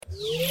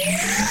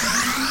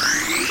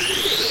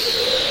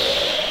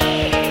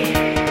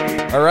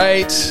All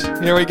right,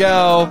 here we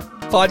go.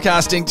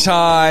 Podcasting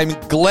time.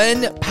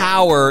 Glenn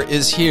Power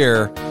is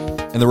here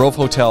in the Rove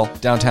Hotel,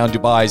 downtown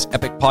Dubai's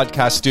epic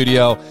podcast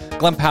studio.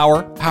 Glenn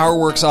Power,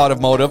 PowerWorks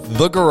Automotive,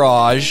 The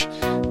Garage,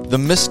 the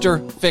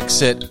Mr.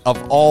 Fix-It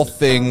of all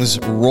things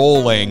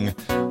rolling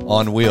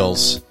on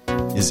wheels,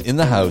 is in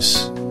the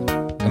house.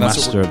 And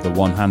master of the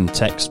one-hand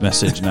text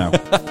message now.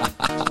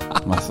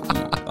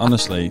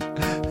 Honestly,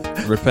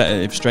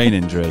 repetitive strain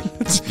injury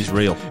is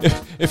real.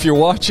 If you're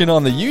watching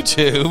on the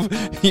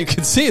YouTube, you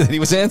can see that he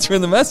was answering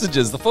the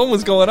messages. The phone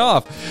was going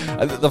off.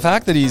 The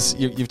fact that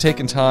you've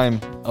taken time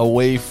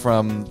away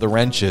from the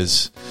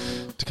wrenches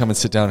to come and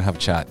sit down and have a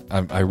chat,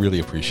 I really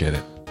appreciate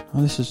it.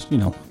 Well,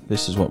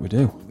 this is what we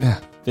do. Yeah.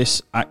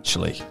 This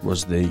actually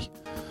was the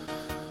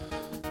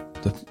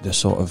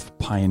sort of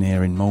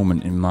pioneering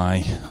moment in my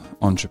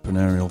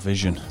entrepreneurial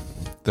vision.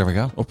 There we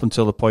go. Up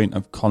until the point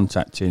of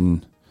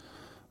contacting,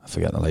 I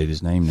forget the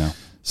lady's name now.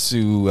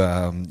 Sue,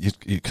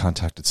 you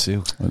contacted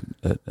Sue.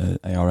 At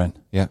ARN.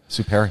 Yeah,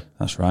 Sue Perry.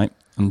 That's right.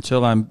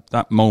 Until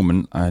that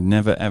moment, I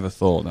never ever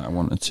thought that I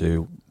wanted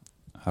to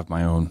have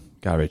my own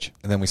garage.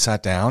 And then we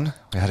sat down,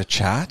 we had a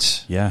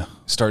chat. Yeah.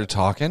 Started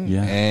talking.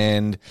 Yeah.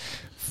 And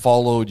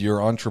followed your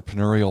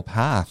entrepreneurial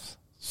path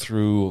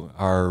through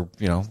our,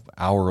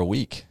 hour a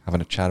week,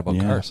 having a chat about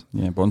cars.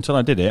 Yeah, but until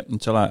I did it,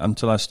 until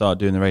I started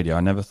doing the radio,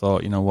 I never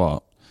thought, you know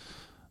what,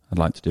 I'd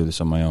like to do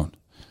this on my own.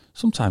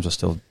 Sometimes I'm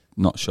still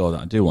not sure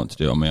that I do want to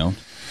do it on my own,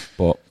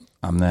 but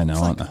I'm there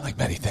now, aren't I? Like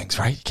many things,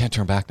 right? You can't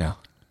turn back now.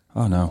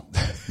 Oh, no.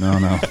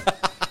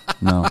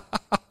 No.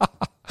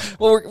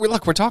 Well,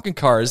 we're talking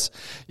cars.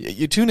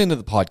 You tune into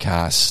the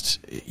podcast,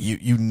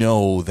 you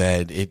know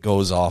that it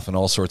goes off in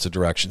all sorts of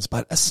directions,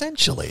 but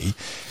essentially,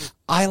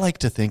 I like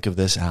to think of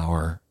this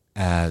hour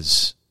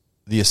as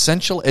the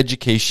essential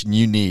education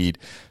you need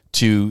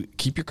to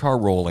keep your car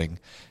rolling,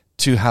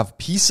 to have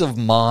peace of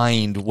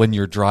mind when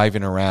you're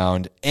driving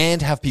around,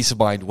 and have peace of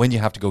mind when you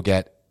have to go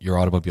get your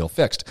automobile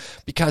fixed,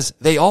 because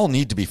they all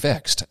need to be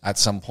fixed at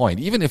some point.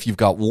 Even if you've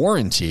got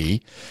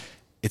warranty,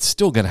 it's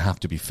still going to have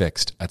to be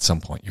fixed at some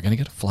point. You're going to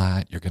get a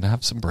flat. You're going to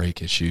have some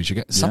brake issues.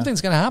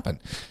 Something's going to happen.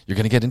 You're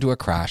going to get into a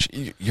crash.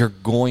 You're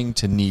going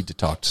to need to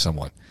talk to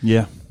someone.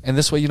 Yeah. And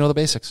this way you know the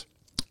basics.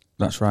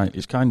 That's right.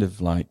 It's kind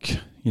of like,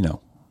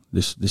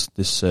 this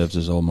serves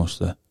as almost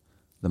the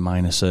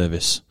minor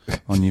service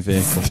on your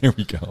vehicle. There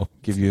we go.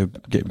 Give you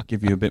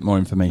a bit more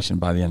information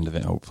by the end of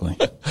it, hopefully.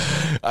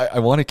 I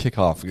want to kick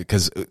off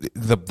because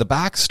the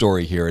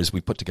backstory here is we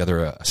put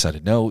together a set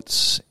of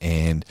notes,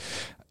 and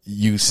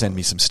you send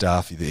me some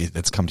stuff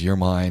that's come to your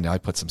mind. I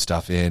put some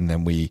stuff in,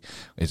 and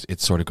it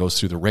sort of goes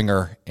through the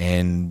ringer,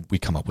 and we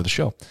come up with a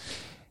show.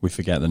 We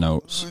forget the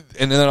notes,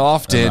 and then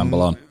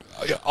ramble on.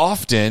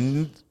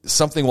 Often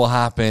something will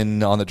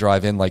happen on the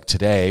drive in, like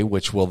today,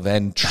 which will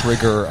then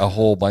trigger a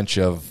whole bunch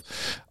of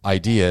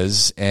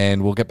ideas,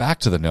 and we'll get back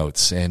to the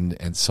notes.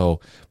 And so,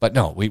 but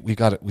no, we've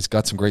got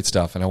some great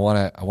stuff, and I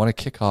want to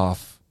kick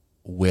off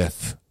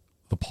with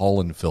the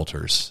pollen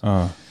filters.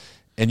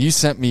 And you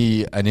sent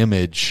me an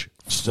image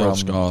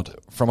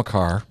from a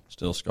car.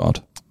 Still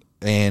scarred.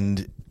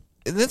 And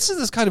this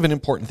is kind of an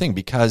important thing,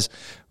 because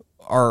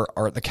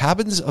the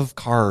cabins of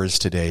cars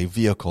today,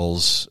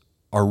 vehicles,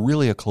 are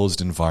really a closed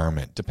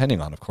environment,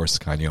 depending on, of course,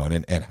 the kind you own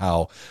and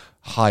how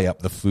high up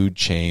the food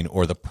chain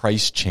or the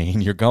price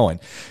chain you're going.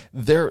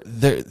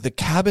 The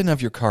cabin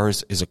of your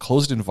cars is a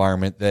closed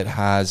environment that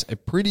has a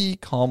pretty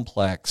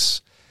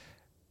complex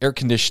air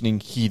conditioning,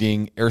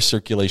 heating, air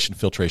circulation,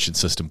 filtration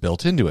system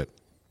built into it.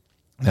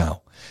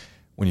 Now,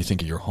 when you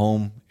think of your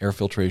home, air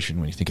filtration,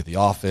 when you think of the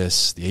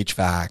office, the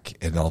HVAC,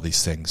 and all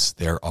these things,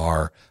 there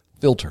are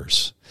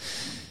filters.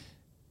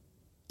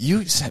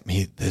 You sent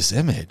me this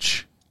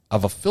image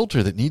of a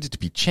filter that needed to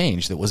be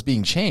changed, that was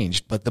being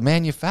changed, but the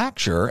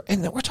manufacturer,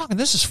 and we're talking,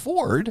 this is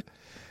Ford,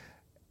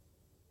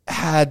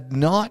 had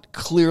not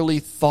clearly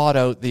thought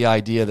out the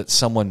idea that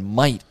someone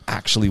might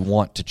actually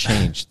want to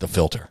change the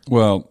filter.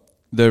 Well,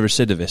 they're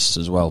recidivists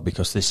as well,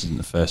 because this isn't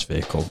the first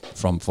vehicle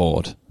from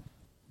Ford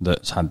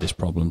that's had this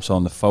problem. So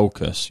on the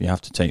Focus, you have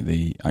to take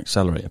the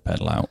accelerator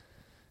pedal out.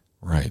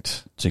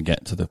 Right. To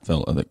get to the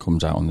filter that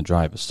comes out on the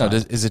driver's side. Now,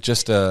 is it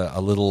just a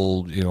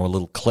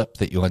little clip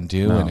that you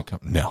undo? No. And it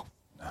No.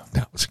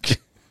 No.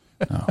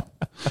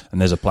 And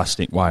there's a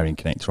plastic wiring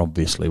connector,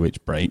 obviously,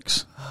 which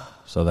breaks.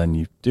 So then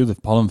you do the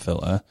pollen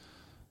filter,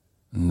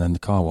 and then the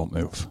car won't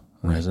move.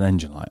 And there's an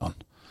engine light on.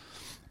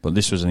 But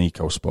this was an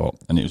EcoSport,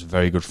 and it was a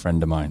very good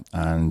friend of mine.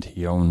 And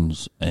he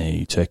owns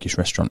a Turkish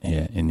restaurant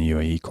here in the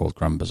UAE called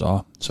Grand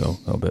Bazaar. So a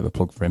little bit of a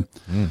plug for him.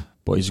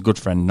 But he's a good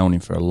friend, known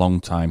him for a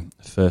long time.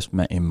 First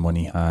met him when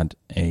he had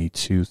a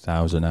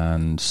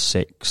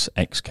 2006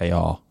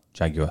 XKR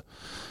Jaguar.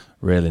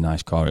 Really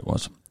nice car it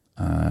was.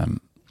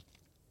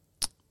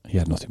 He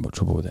had nothing but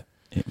trouble with it.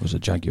 It was a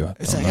Jaguar.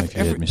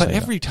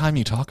 Every time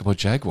you talk about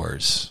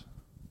Jaguars,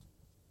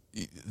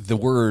 the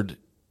word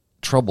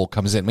trouble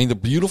comes in. I mean, the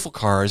beautiful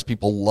cars,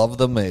 people love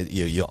them.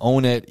 You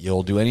own it.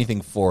 You'll do anything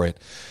for it.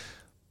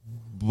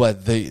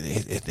 But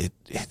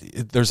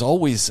there's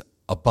always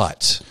a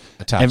but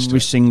attached to Every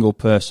it. single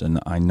person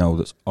I know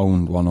that's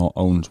owned one or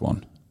owns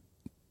one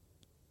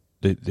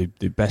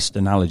the best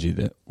analogy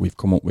that we've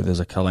come up with as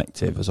a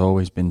collective has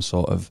always been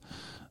sort of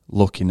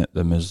looking at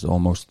them as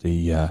almost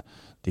the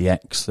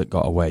ex that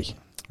got away.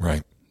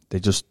 Right. They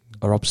just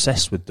are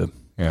obsessed with them.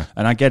 Yeah.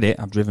 And I get it.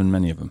 I've driven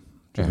many of them.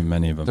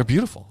 Many of them. They're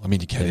beautiful. I mean,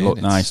 you get They in.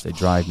 look nice. They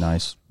drive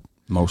nice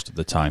most of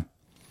the time.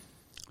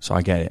 So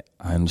I get it.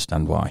 I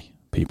understand why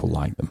people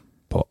like them.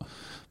 But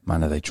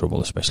man, are they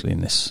trouble, especially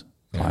in this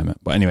climate.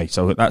 But anyway,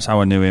 so that's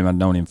how I knew him. I'd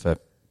known him for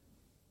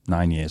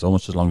 9 years,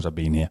 almost as long as I've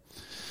been here.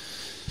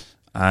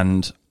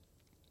 And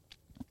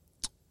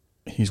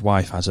his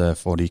wife has a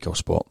Ford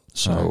EcoSport,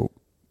 so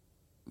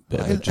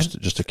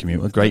just a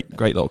commute. A great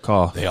little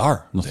car. They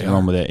are. Nothing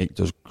wrong with it. It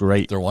does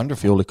great. They're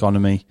wonderful. Fuel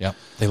economy. Yeah.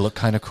 They look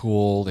kind of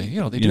cool. They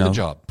do the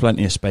job.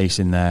 Plenty of space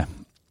in there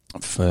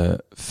for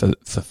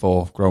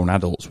 4 grown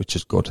adults, which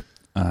is good.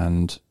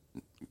 And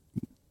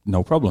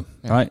no problem,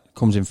 right?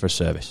 Comes in for a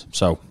service.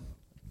 So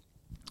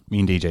me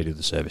and DJ do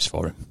the service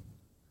for him.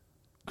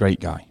 Great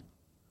guy.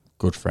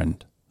 Good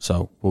friend.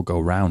 So we'll go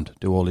round,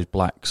 do all his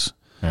blacks,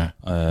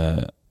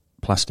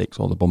 plastics,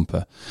 all the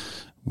bumper.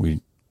 We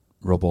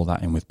rub all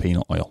that in with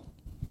peanut oil,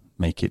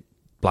 make it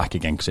black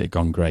again because it had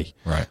gone grey.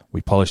 Right.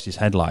 We polished his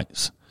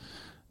headlights.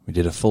 We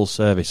did a full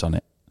service on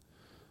it.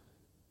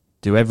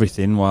 Do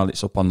everything while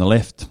it's up on the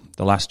lift.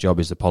 The last job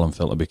is the pollen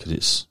filter because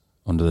it's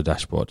under the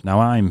dashboard. Now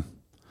I'm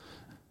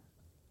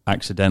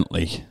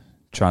accidentally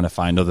trying to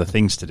find other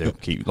things to do.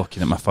 Keep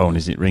looking at my phone.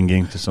 Is it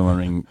ringing? Does someone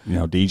ring?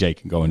 DJ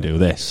can go and do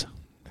this.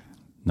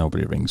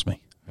 Nobody rings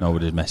me.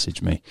 Nobody's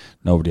messaged me.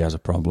 Nobody has a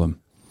problem.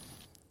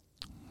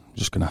 I'm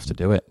just going to have to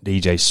do it.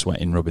 DJ's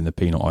sweating, rubbing the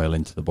peanut oil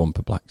into the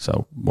bumper black.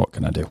 So what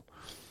can I do?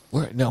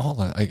 Now,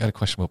 hold on. I got a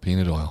question about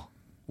peanut oil.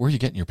 Where are you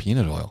getting your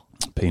peanut oil?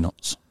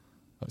 Peanuts.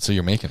 So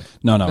you're making it?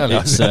 No.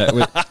 It's,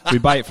 we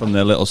buy it from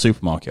the little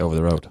supermarket over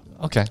the road.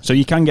 Okay. So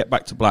you can get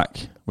back to black,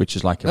 which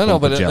is like a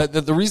but gel.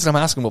 The reason I'm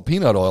asking about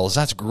peanut oil is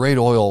that's great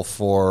oil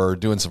for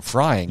doing some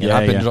frying. And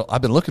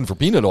I've been looking for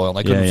peanut oil and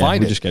I couldn't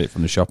find it. We just get it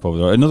from the shop over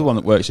there. Another one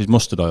that works is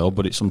mustard oil,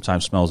 but it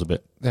sometimes smells a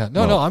bit. Yeah.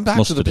 No. I'm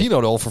back to the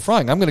peanut oil for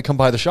frying. I'm going to come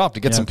by the shop to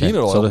get some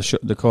peanut oil. So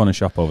the corner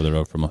shop over the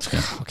road from us.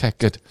 Yeah. Okay,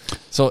 good.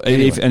 So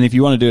anyway. if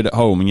you want to do it at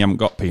home and you haven't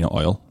got peanut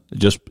oil,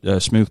 just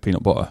smooth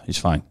peanut butter is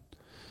fine.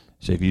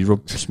 So if you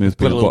rub smooth peanut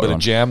butter, put a little bit of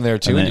jam there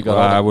too.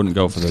 I wouldn't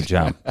go for the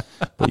jam,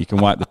 but you can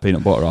wipe the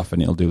peanut butter off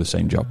and it'll do the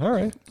same job. All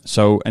right.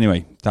 So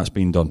anyway, that's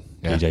been done.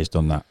 Yeah. DJ's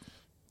done that.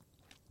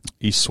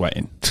 He's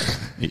sweating.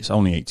 It's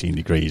only 18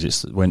 degrees.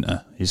 It's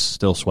winter. He's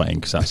still sweating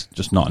because that's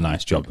just not a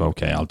nice job.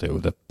 Okay, I'll do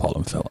with the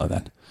pollen filter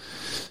then.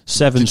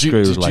 7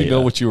 screws later. Did you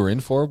know what you were in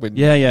for?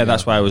 Yeah.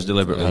 That's why I was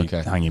deliberately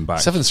hanging back.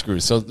 7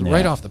 screws. So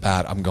right off the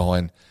bat, I'm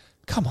going,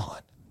 come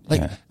on.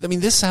 I mean,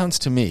 this sounds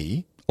to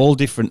me. All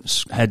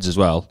different heads as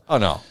well. Oh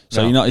no!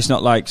 So it's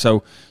not like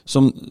So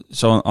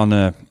on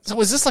a.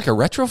 So is this like a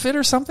retrofit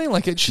or something?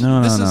 Like it?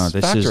 No.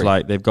 This is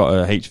like they've got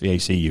a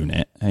HVAC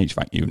unit,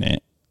 HVAC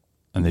unit,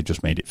 and they've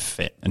just made it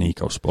fit an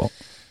EcoSport.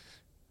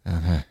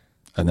 Okay.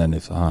 And then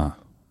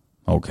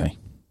okay.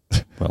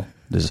 Well,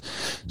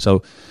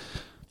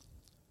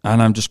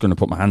 and I'm just going to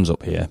put my hands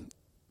up here.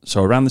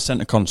 So around the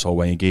center console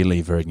where your gear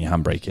lever and your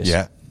handbrake is.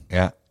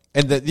 Yeah.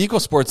 And the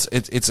EcoSport's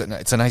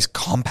it's a nice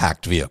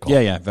compact vehicle.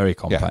 Yeah, very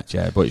compact.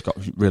 Yeah, but it's got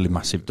really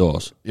massive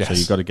doors. Yes. So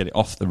you've got to get it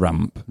off the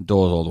ramp,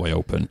 doors all the way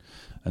open,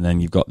 and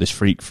then you've got this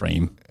freak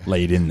frame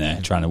laid in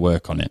there trying to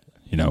work on it.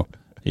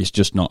 It's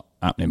just not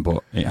happening,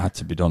 but it had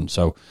to be done.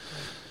 So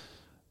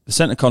the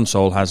center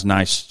console has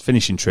nice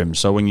finishing trim.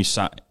 So when you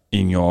sat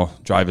in your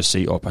driver's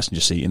seat or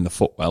passenger seat in the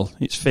footwell,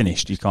 it's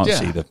finished. You can't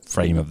see the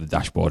frame of the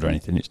dashboard or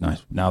anything. It's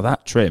nice. Now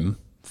that trim,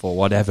 for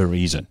whatever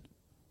reason,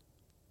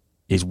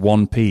 is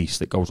one piece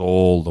that goes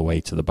all the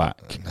way to the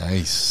back.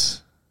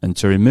 Nice. And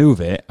to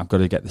remove it, I've got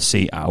to get the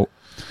seat out.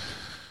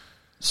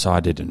 So I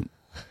didn't.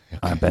 Okay.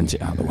 I bent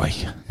it out of the way.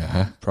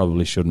 Uh-huh.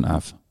 Probably shouldn't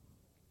have.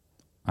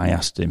 I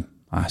asked him.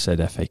 I said,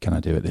 "F.A., can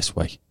I do it this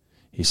way?"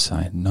 He's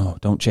saying, "No,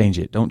 don't change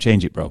it. Don't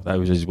change it, bro." That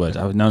was his words.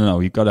 I was, no,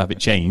 you've got to have it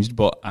changed,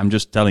 but I'm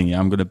just telling you,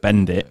 I'm going to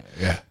bend it.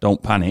 Yeah.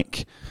 Don't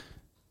panic.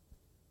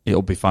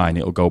 It'll be fine.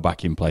 It'll go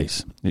back in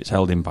place. It's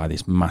held in by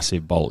this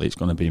massive bolt. It's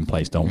going to be in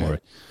place. Don't worry.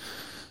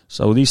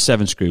 So these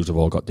 7 screws have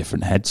all got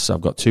different heads. So I've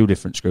got 2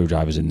 different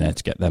screwdrivers in there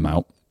to get them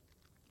out.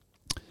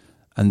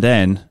 And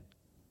then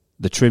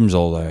the trim's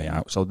all the way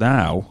out. So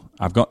now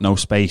I've got no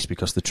space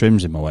because the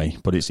trim's in my way.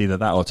 But it's either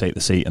that or take the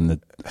seat and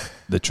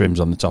the trim's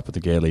on the top of the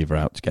gear lever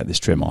out to get this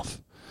trim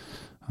off.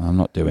 I'm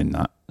not doing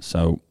that.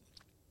 So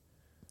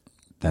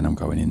then I'm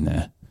going in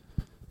there.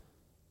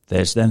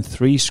 There's then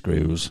 3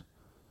 screws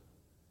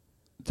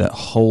that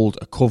hold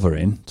a cover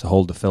in to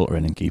hold the filter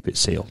in and keep it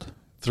sealed.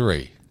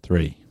 3.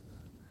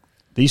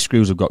 These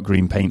screws have got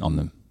green paint on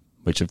them,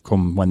 which have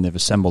come when they've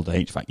assembled the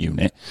HVAC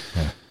unit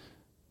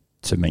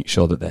to make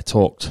sure that they're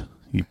torqued.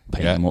 You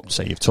paint them up to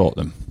say you've torqued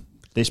them.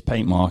 This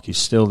paint mark is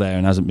still there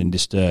and hasn't been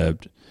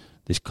disturbed.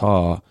 This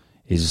car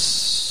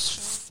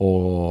is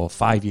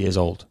 5 years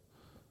old.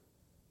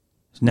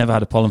 never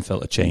had a pollen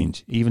filter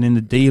change. Even in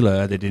the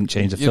dealer, they didn't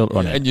change the filter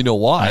on it. And you know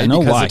why? I know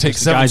because why. It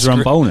takes The guys are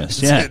on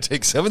bonus. Yeah, it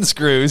takes 7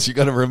 screws. You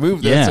got to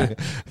remove this. yeah.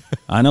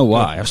 I know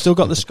why. I've still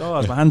got the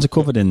scars. My hands are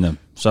covered in them.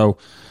 So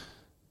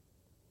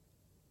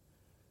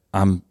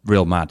I'm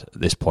real mad at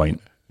this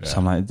point. Yeah. So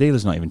I'm like, the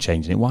dealer's not even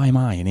changing it. Why am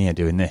I in here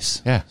doing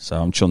this? Yeah.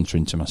 So I'm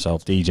chuntering to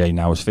myself. DJ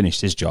now has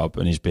finished his job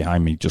and he's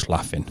behind me just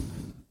laughing.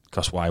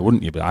 Because why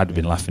wouldn't you? But I'd have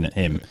been laughing at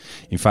him.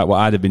 In fact, what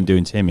I'd have been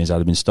doing to him is I'd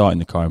have been starting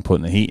the car and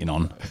putting the heating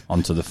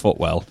onto the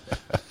footwell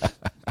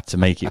to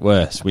make it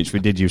worse, which we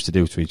did used to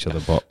do to each other.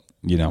 But,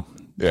 you know,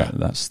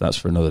 that's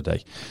for another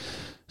day.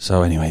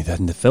 So anyway,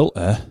 then the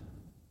filter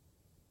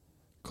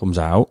comes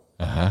out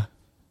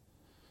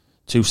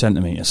 2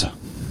 centimetres.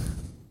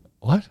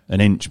 What?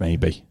 An inch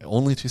maybe.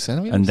 Only 2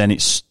 centimetres? And then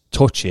it's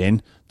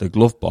touching the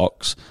glove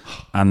box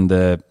and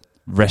the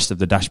rest of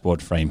the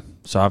dashboard frame.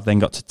 So I've then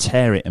got to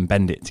tear it and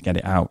bend it to get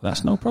it out.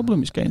 That's no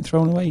problem. It's getting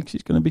thrown away because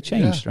it's going to be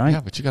changed, right? Yeah,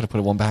 but you got to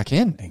put one back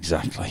in.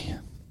 Exactly.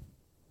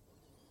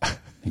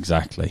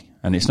 Exactly.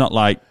 And it's not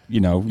like, you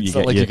know, you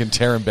can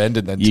tear and bend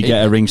and then you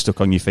get a ring stuck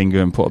on your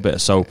finger and put a bit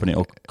of soap and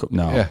it'll...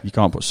 No, Yeah. You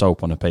can't put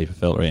soap on a paper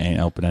filter. It ain't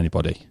helping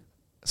anybody.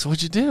 So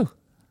what'd you do?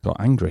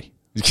 Got angry.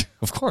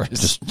 Of course.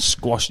 Just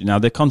squashed it. Now,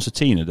 the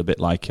concertina, a bit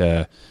like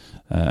an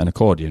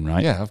accordion,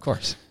 right? Yeah, of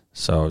course.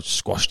 So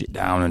squashed it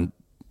down and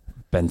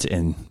bent it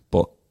in,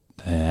 but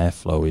the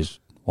airflow is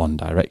one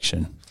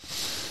direction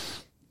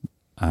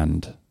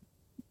and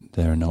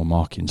there are no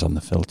markings on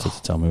the filter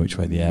to tell me which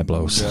way the air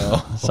blows.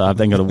 No. So I've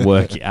then got to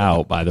work it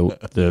out by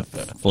the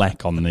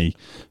fleck on the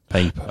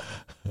paper.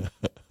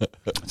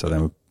 So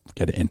then we'll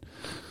get it in.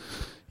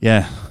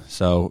 Yeah,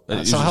 so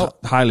it's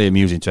highly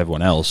amusing to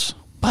everyone else.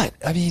 But,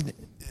 I mean...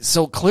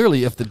 So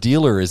clearly, if the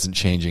dealer isn't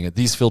changing it,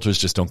 these filters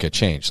just don't get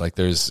changed. Like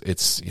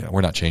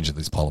we're not changing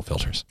these pollen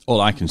filters.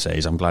 All I can say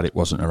is I'm glad it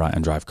wasn't a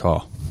right-hand drive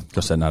car,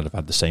 because then I'd have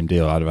had the same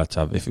deal. I'd have had to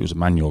have, if it was a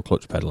manual,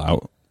 clutch pedal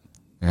out.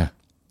 Yeah.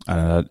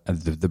 And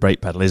the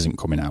brake pedal isn't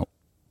coming out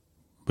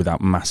without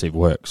massive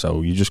work,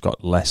 so you just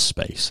got less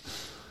space.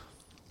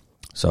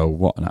 So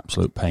what an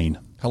absolute pain.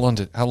 How long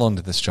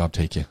did this job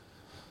take you?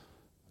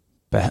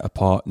 Better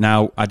part.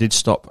 Now, I did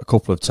stop a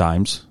couple of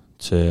times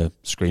to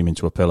scream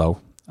into a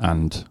pillow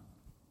and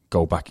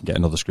go back and get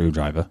another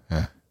screwdriver.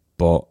 Yeah.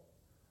 But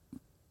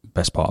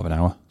best part of an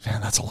hour. Man,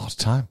 that's a lot of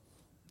time.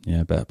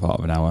 Yeah, better part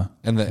of an hour.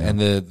 And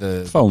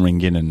the phone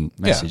ringing and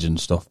message and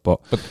stuff. But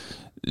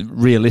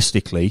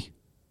realistically,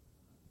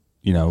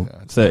 you know,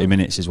 30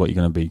 minutes is what you're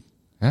going to be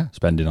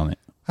spending on it.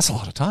 That's a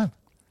lot of time.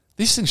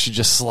 These things should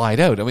just slide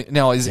out. I mean,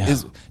 now do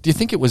you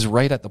think it was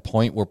right at the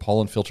point where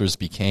pollen filters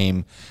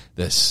became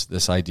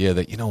this idea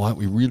that, you know what,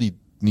 we really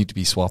need to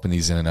be swapping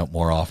these in and out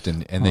more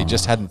often, and they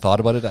just hadn't thought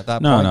about it at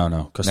that point?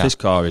 No, because this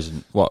car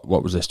isn't... What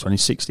was this,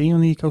 2016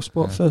 when the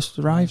EcoSport first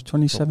arrived?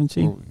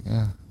 2017?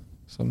 Yeah.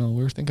 So, no,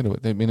 we were thinking of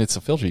it. I mean, it's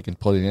a filter. You can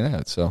put it in and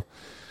out, so...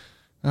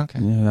 Okay.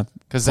 Yeah,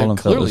 because they're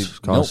clearly...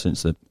 cars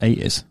since the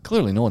 80s.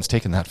 Clearly, no one's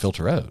taken that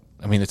filter out.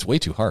 I mean, it's way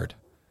too hard.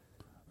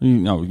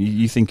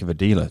 You think of a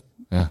dealer,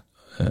 a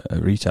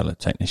retailer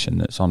technician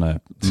that's on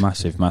a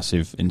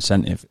massive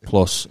incentive,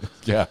 plus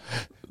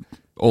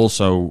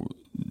also...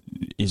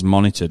 is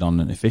monitored on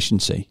an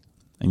efficiency,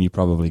 and you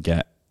probably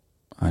get,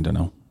 I don't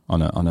know,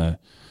 on a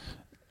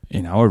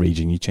in our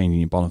region, you're changing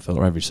your pollen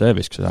filter every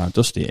service because of how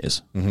dusty it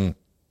is.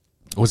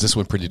 Mm-hmm. Was this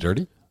one pretty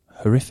dirty?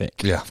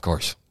 Horrific. Yeah, of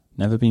course.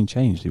 Never been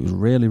changed. It was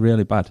really,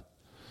 really bad.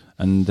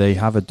 And they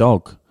have a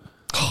dog.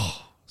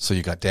 So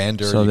you got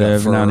dander. So there,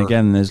 every now and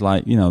again, there's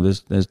like, you know,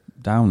 there's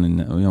down in,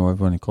 you know,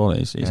 whatever you call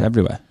it. It's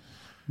everywhere.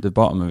 The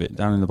bottom of it,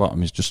 down in the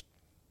bottom, is just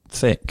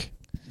thick.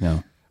 You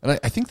know. And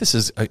I think this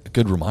is a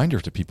good reminder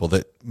to people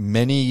that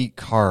many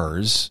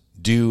cars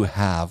do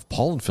have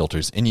pollen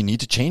filters, and you need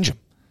to change them.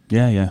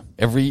 Yeah.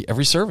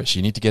 Every service,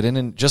 you need to get in,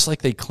 and just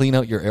like they clean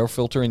out your air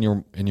filter in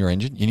your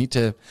engine, you need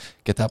to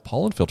get that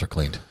pollen filter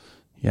cleaned.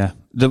 Yeah,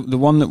 the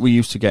one that we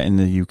used to get in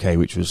the UK,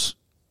 which was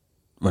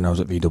when I was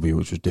at VW,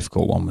 which was a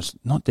difficult one, was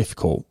not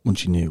difficult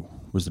once you knew,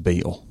 was the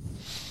Beetle.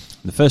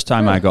 The first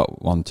time I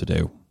got one to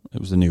do,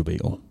 it was the new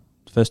Beetle.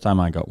 The first time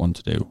I got one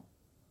to do,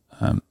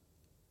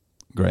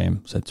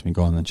 Graham said to me,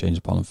 go on and change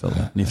the pollen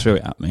filter. And he threw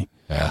it at me.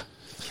 Yeah.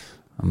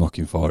 I'm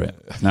looking for it.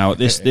 Now,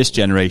 this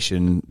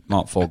generation,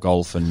 Mark IV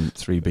Golf and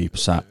 3B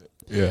Passat,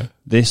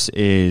 this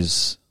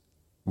is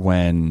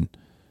when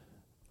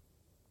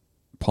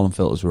pollen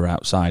filters were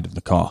outside of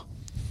the car,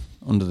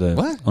 under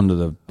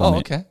the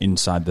bonnet,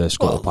 inside the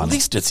scuttle panel. At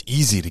least it's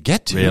easy to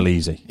get to. Real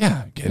easy.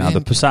 Yeah. Now,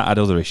 the Passat had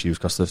other issues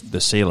because the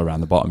seal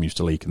around the bottom used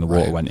to leak and the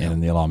water went in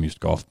and the alarm used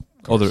to go off.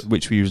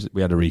 Which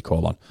we had a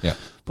recall on. Yeah.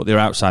 But they were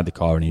outside the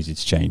car and easy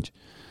to change.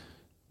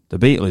 The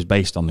Beetle is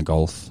based on the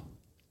Golf,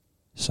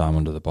 so I'm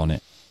under the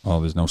bonnet. Oh,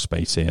 there's no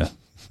space here.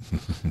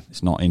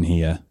 It's not in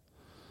here.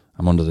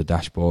 I'm under the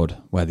dashboard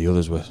where the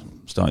others were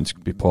starting to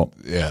be put.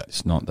 Yeah.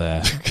 It's not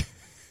there.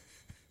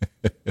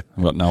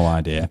 I've got no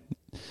idea.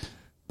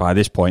 By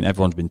this point,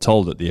 everyone's been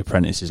told that the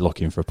apprentice is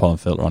looking for a pollen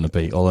filter on a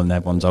Beetle, and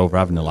everyone's over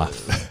having a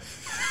laugh.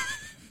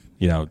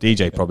 You know,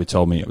 DJ probably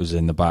told me it was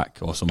in the back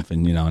or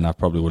something, you know, and I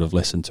probably would have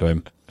listened to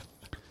him.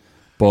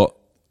 But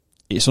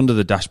it's under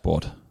the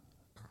dashboard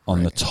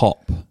on the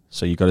top.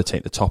 So you've got to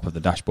take the top of the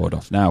dashboard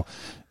off. Now, it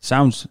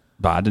sounds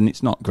bad and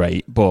it's not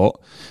great, but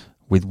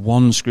with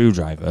one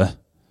screwdriver,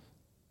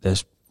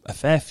 there's a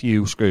fair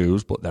few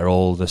screws, but they're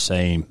all the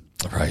same.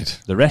 Right.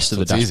 The rest of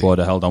the it's dashboard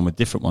are held on with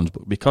different ones,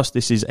 but because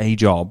this is a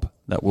job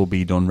that will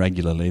be done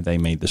regularly, they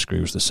made the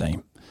screws the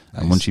same.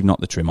 Nice. And once you've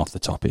knocked the trim off the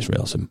top, it's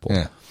real simple.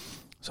 Yeah.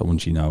 So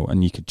once you know,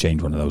 and you could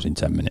change one of those in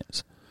 10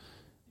 minutes.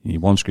 You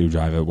need one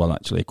screwdriver, well,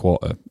 actually a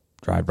quarter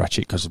drive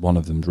ratchet, because one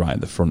of them's right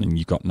at the front and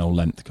you've got no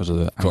length because of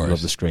the angle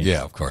of the screen.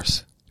 Yeah, of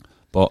course.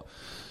 But,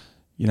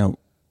 you know,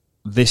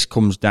 this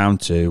comes down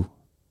to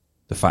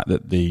the fact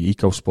that the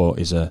EcoSport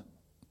is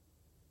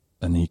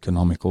an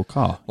economical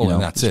car. Well,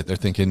 and that's it. They're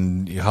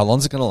thinking, how long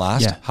is it going to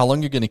last? Yeah. How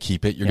long you're going to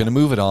keep it? You're going to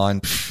move it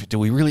on. Pff, do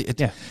we really?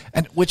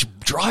 And which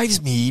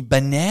drives me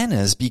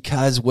bananas,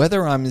 because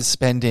whether I'm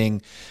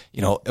spending,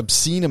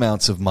 obscene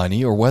amounts of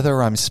money or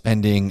whether I'm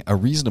spending a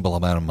reasonable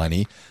amount of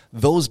money,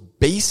 those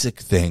basic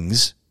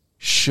things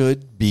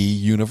should be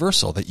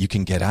universal, that you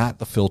can get at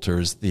the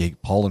filters, the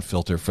pollen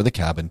filter for the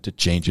cabin to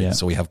change it. Yeah.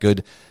 So we have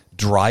good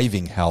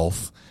driving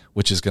health,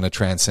 which is going to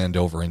transcend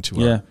over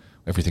into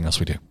everything else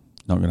we do.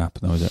 Not going to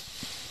happen, though, is it?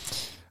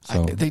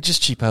 So They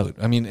just cheap out.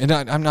 I mean, and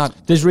I'm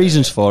not. There's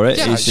reasons for it.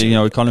 Yeah, It's,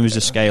 economies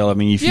of scale. I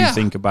mean, if you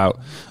think about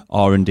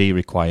R&D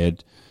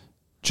required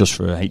just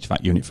for a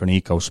HVAC unit for an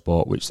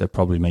EcoSport, which they're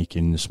probably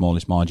making the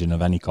smallest margin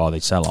of any car they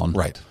sell on,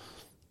 Right.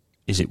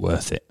 is it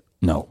worth it?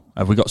 No.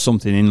 Have we got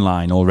something in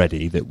line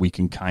already that we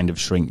can kind of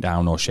shrink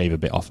down or shave a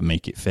bit off and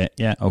make it fit?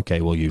 Yeah,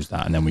 okay, we'll use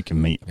that, and then we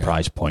can meet a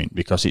price point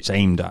because it's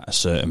aimed at a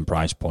certain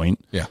price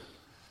point. Yeah.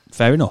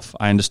 Fair enough,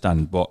 I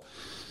understand, but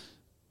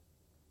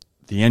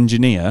the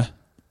engineer,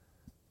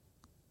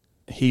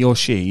 he or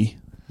she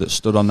that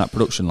stood on that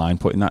production line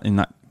putting that in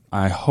that,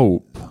 I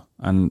hope,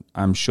 and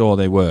I'm sure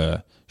they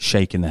were,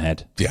 shaking their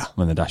head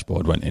when the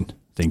dashboard went in,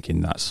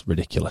 thinking that's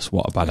ridiculous,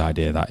 what a bad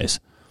idea that is.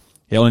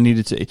 He only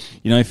needed to,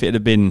 if it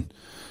had been,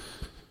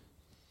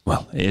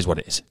 well, it is what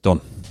it is, done.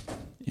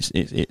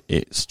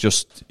 It's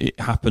just, it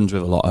happens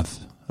with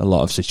a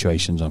lot of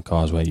situations on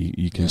cars where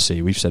you can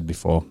see, we've said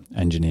before,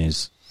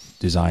 engineers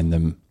design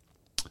them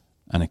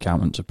and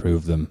accountants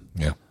approve them.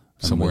 Yeah.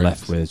 And we're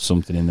left with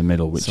something in the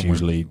middle, which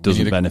usually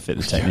doesn't benefit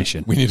the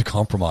technician. We need a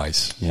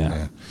compromise.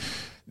 Yeah.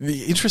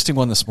 The interesting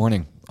one this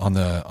morning on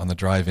the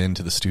drive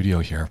into the studio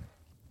here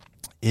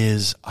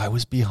is I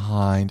was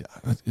behind.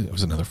 It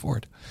was another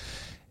Ford,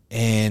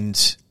 and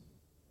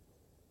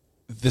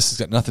this has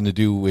got nothing to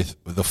do with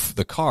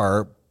the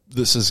car.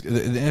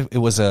 It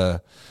was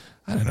a,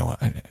 I don't know,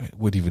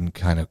 what even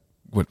kind of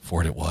what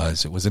Ford it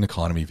was. It was an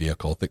economy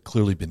vehicle that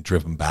clearly been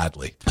driven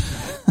badly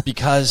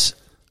because.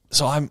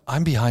 So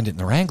I'm behind it in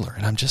the Wrangler,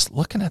 and I'm just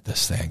looking at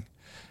this thing,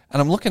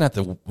 and I'm looking at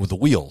the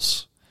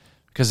wheels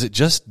because it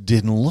just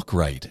didn't look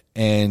right.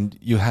 And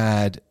you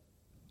had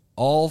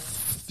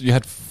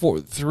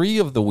three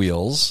of the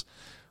wheels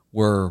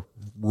were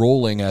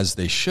rolling as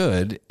they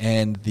should,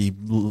 and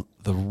the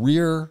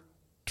rear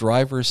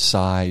driver's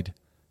side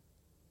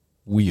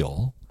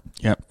wheel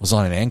was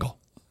on an angle.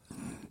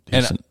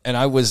 Decent. And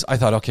I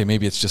thought, okay,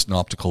 maybe it's just an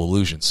optical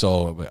illusion.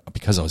 So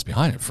because I was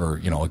behind it for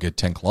a good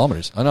 10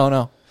 kilometers,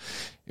 no.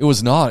 It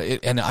was not,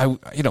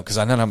 because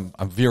then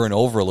I'm veering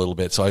over a little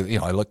bit, so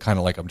I look kind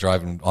of like I'm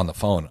driving on the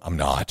phone. I'm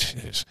not,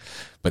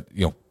 but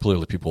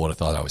clearly people would have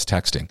thought I was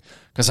texting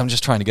because I'm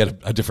just trying to get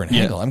a different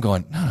angle. I'm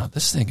going, no,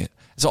 this thing.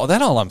 So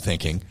then all I'm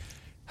thinking,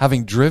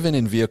 having driven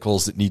in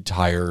vehicles that need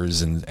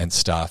tires and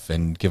stuff,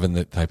 and given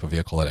the type of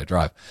vehicle that I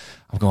drive,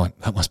 I'm going,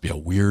 that must be a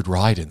weird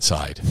ride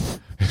inside.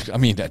 I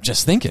mean,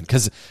 just thinking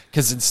because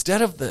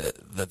instead of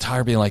the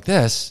tire being like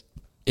this,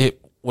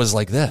 it was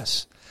like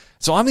this.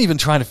 So I'm even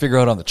trying to figure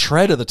out on the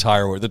tread of the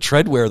tire, or the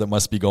tread wear that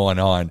must be going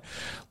on.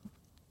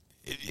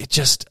 It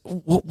just,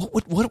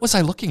 what was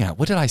I looking at?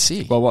 What did I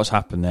see? Well, what's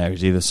happened there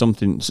is either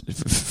something,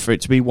 for it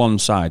to be one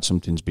side,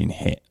 something's been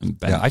hit and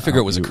bent. Yeah, I figure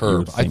it was a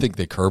curb. I think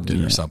they curbed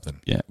it or something.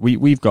 Yeah,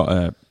 we've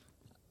got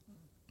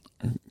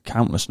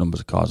countless numbers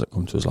of cars that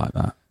come to us like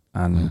that,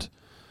 and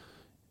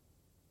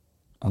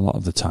a lot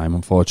of the time,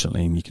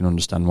 unfortunately, and you can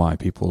understand why,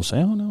 people will say,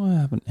 "Oh no, I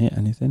haven't hit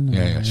anything."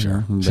 Yeah,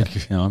 sure. I'm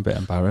a bit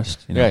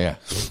embarrassed. Yeah.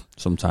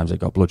 Sometimes they've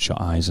got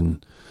bloodshot eyes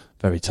and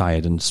very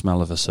tired and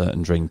smell of a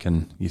certain drink,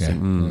 and you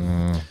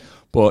think,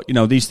 But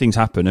these things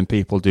happen, and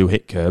people do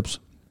hit curbs,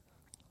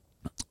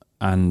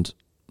 and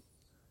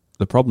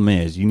the problem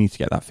is you need to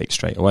get that fixed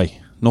straight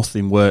away.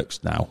 Nothing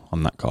works now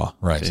on that car.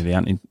 Right. So the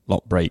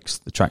anti-lock brakes,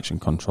 the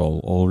traction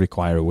control, all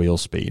require a wheel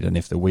speed, and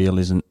if the wheel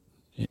isn't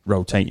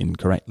rotating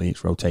correctly,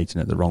 it's rotating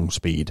at the wrong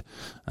speed,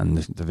 and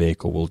the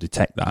vehicle will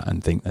detect that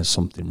and think there's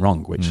something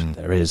wrong, which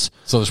there is.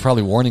 So there's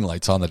probably warning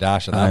lights on the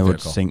dash of that I vehicle.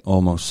 would think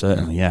almost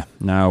certainly, yeah.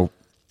 Now,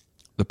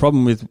 the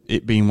problem with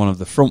it being one of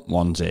the front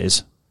ones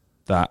is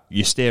that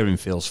your steering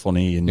feels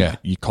funny and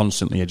you're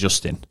constantly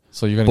adjusting.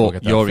 So you're going to go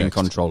get that you're fixed. in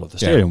control of the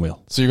steering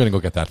wheel. So you're going to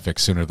go get that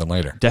fixed sooner than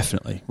later.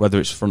 Definitely, whether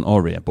it's front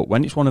or rear. But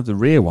when it's one of the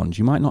rear ones,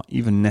 you might not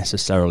even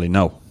necessarily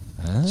know.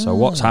 So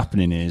what's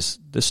happening is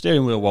the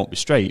steering wheel won't be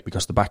straight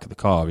because the back of the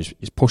car is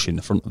pushing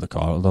the front of the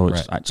car, although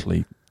it's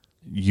actually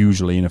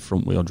usually in a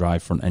front-wheel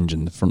drive front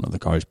engine, the front of the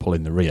car is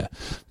pulling the rear.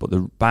 But the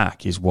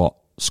back is what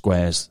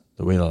squares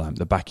the wheel alignment.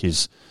 The back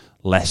is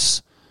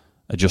less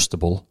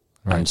adjustable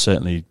and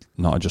certainly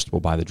not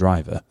adjustable by the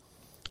driver.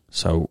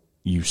 So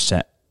you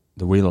set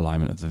the wheel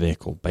alignment of the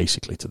vehicle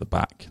basically to the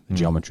back. The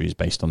geometry is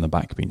based on the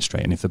back being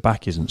straight. And if the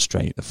back isn't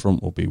straight, the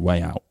front will be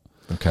way out.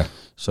 Okay.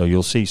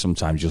 So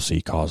sometimes you'll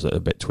see cars that are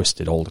a bit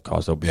twisted, older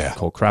cars, they'll be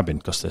called crabbing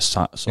because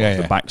they're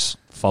the back's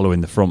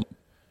following the front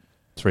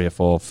 3 or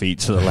 4 feet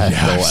to the left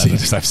or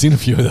whatever. I've seen a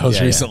few of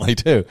those recently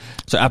too.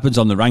 So it happens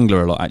on the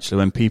Wrangler a lot actually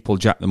when people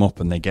jack them up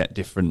and they get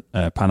different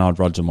Panhard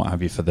rods and what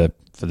have you for the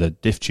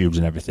diff tubes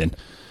and everything.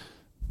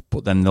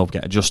 But then they'll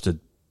get adjusted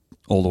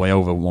all the way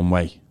over one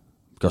way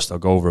because they'll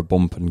go over a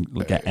bump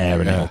and get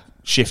air and it'll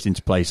shift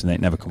into place and then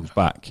it never comes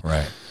back.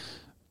 Right.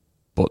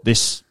 But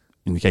this,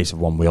 in the case of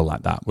one wheel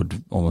like that,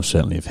 would almost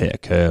certainly have hit a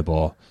curb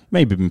or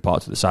maybe been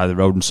parked at the side of the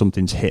road and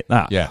something's hit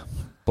that. Yeah.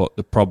 But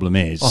the problem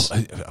is...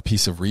 a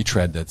piece of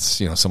retread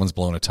that's, someone's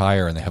blown a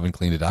tire and they haven't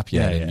cleaned it up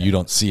yet and you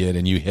don't see it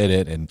and you hit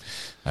it and...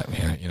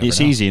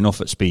 it's easy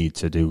enough at speed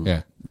to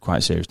do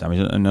quite serious damage.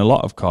 And a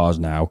lot of cars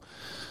now,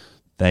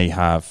 they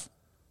have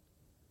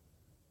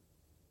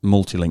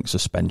multi-link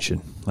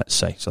suspension, let's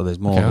say. So there's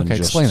more than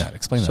just... Explain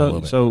that a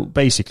little bit. So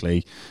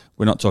basically,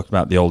 we're not talking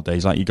about the old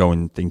days. Like you go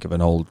and think of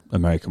an old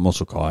American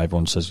muscle car,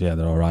 everyone says, yeah,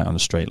 they're all right on a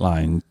straight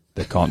line.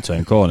 They can't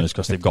turn corners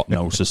because they've got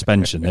no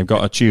suspension. They've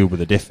got a tube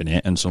with a diff in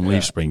it and some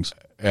leaf springs.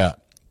 Yeah.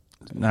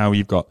 Now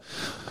you've got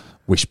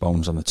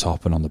wishbones on the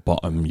top and on the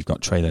bottom. You've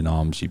got trailing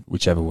arms,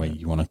 whichever way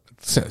you want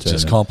to. It's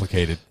just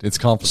complicated. It's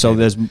complicated. So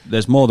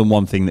there's more than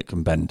one thing that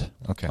can bend.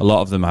 Okay. A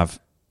lot of them have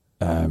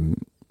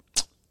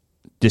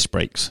disc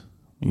brakes.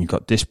 When you've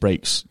got disc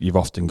brakes, you've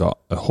often got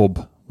a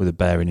hub with a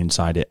bearing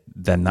inside it.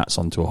 Then that's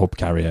onto a hub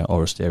carrier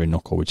or a steering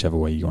knuckle, whichever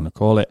way you want to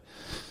call it.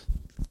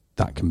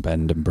 That can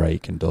bend and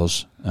break and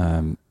does.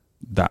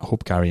 That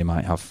hub carrier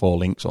might have 4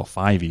 links or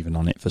 5 even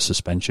on it for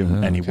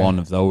suspension. Any one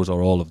of those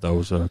or all of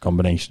those or a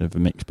combination of a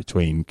mix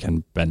between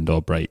can bend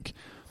or break.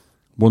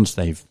 Once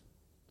they've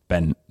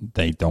bent,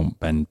 they don't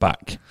bend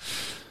back.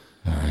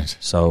 All right.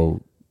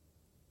 So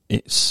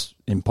it's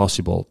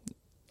impossible.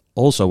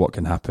 Also what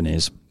can happen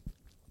is,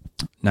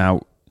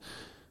 now,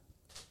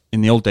 in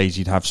the old days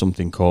you'd have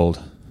something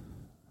called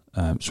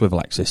swivel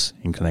axis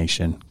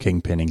inclination,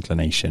 kingpin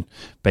inclination,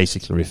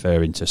 basically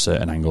referring to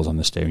certain angles on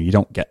the steering. You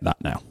don't get that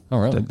now. Oh,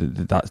 really?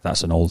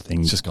 That's an old thing.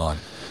 It's just gone.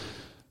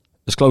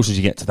 As close as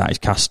you get to that is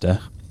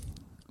caster,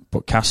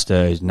 but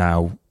caster is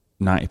now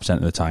 90%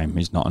 of the time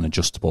is not an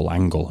adjustable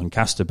angle, and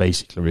caster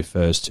basically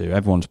refers to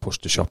everyone's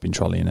pushed a shopping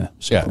trolley in a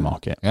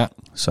supermarket. Yeah.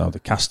 So the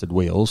castered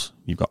wheels,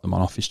 you've got them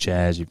on office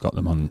chairs, you've got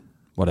them on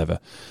whatever.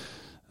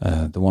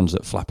 The ones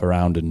that flap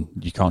around and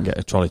you can't get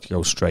a trolley to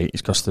go straight,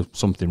 it's because there's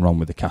something wrong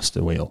with the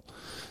caster wheel.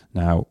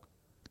 Now,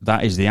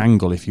 that is the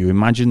angle. If you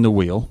imagine the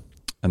wheel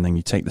and then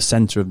you take the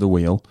centre of the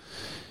wheel,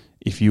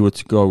 if you were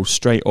to go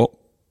straight up,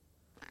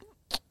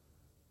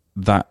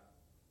 that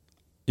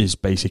is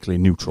basically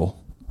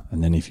neutral.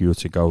 And then if you were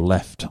to go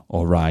left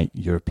or right,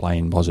 you're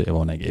applying positive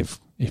or negative,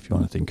 if you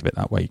want to think of it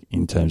that way,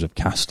 in terms of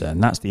caster.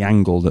 And that's the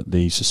angle that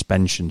the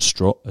suspension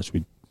strut, as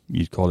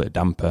you'd call it, a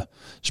damper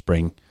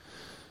spring,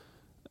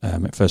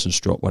 McPherson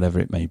strut, whatever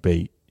it may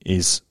be,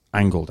 is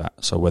angled at.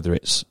 So whether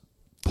it's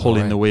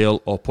pulling the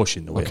wheel or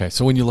pushing the wheel. Okay,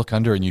 so when you look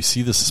under and you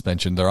see the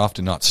suspension, they're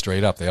often not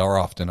straight up. They are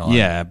often on.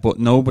 Yeah, but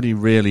nobody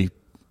really,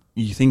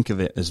 you think of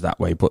it as that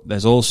way, but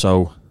there's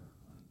also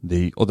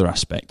the other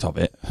aspect of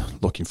it,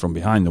 looking from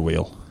behind the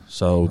wheel.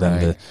 So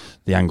then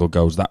the angle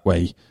goes that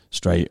way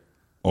straight,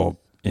 or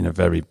in a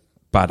very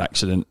bad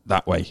accident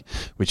that way,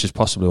 which is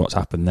possibly what's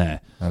happened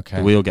there. Okay.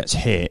 The wheel gets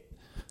hit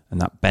and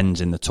that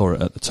bends in the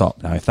turret at the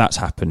top. Now, if that's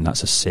happened,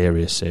 that's a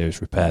serious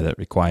repair that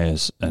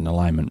requires an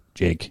alignment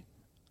jig,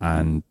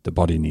 and the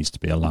body needs to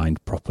be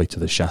aligned properly to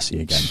the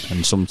chassis again.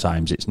 And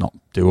sometimes it's not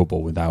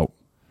doable without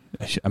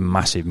a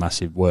massive,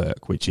 massive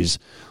work, which is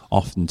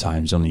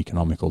oftentimes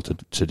uneconomical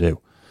to do.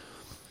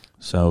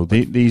 So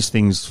these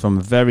things from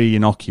a very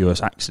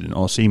innocuous accident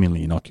or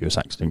seemingly innocuous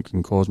accident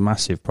can cause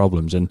massive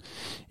problems. And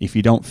if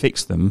you don't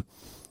fix them,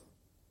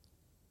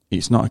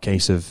 it's not a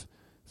case of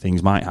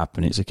things might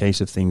happen. It's a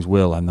case of things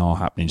will and are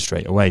happening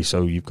straight away.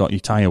 So you've got your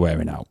tyre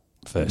wearing out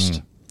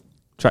first.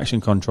 Traction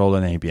control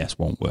and ABS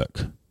won't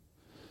work.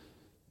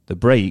 The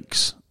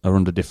brakes are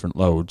under different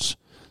loads.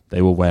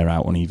 They will wear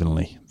out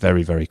unevenly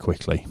very, very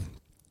quickly.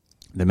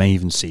 They may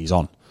even seize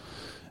on.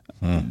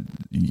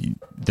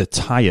 The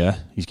tyre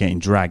is getting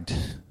dragged.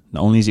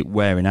 Not only is it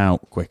wearing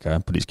out quicker,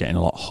 but it's getting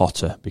a lot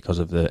hotter because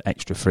of the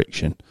extra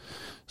friction.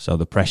 So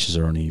the pressures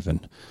are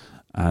uneven.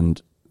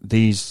 And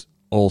these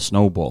all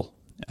snowball.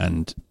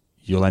 And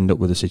you'll end up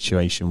with a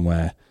situation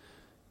where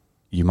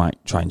you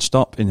might try and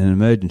stop in an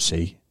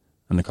emergency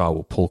and the car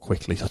will pull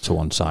quickly to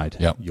one side.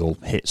 Yep. You'll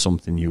hit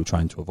something you were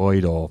trying to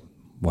avoid or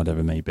whatever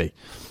it may be.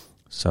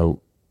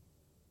 So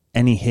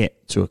any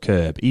hit to a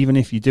curb, even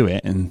if you do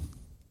it and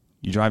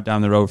you drive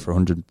down the road for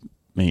 100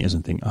 metres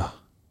and think,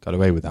 got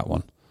away with that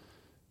one,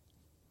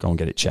 go and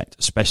get it checked,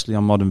 especially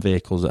on modern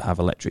vehicles that have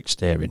electric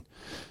steering,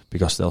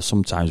 because they'll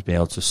sometimes be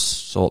able to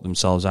sort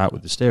themselves out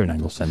with the steering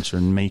angle sensor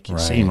and make it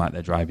seem like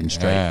they're driving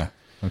straight. Yeah.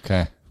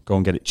 Okay. Go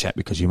and get it checked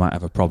because you might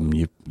have a problem.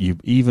 You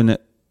even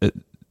at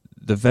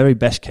the very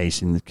best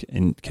case in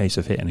case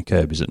of hitting a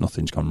curb is that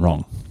nothing's gone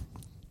wrong,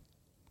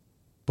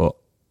 but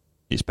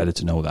it's better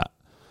to know that.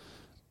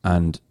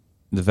 And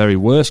the very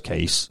worst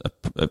case,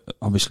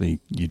 obviously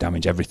you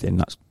damage everything.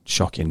 That's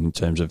shocking in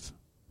terms of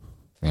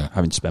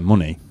having to spend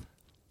money.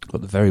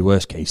 But the very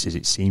worst case is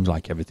it seems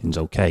like everything's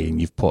okay and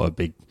you've put a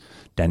big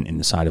dent in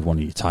the side of one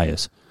of your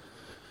tyres.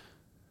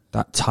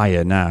 That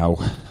tyre now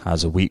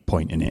has a weak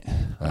point in it,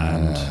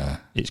 and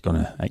it's going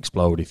to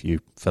explode if you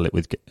fill it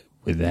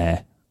with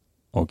air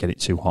or get it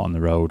too hot on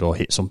the road or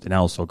hit something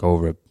else or go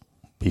over a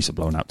piece of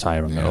blown out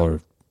tyre or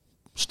a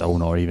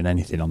stone or even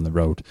anything on the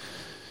road.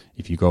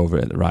 If you go over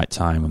it at the right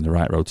time on the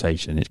right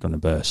rotation, it's going to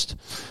burst.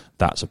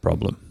 That's a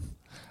problem.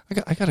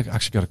 I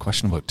actually got a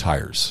question about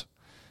tires.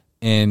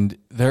 And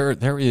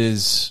there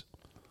is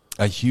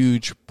a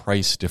huge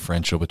price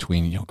differential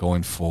between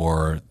going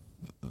for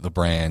the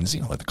brands,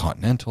 like the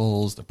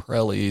Continentals, the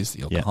Pirellis,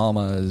 the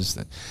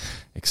Yokohamas,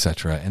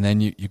 etc. And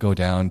then you go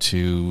down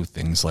to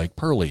things like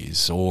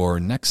Pirellis or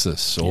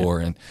Nexus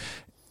and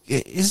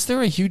is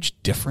there a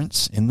huge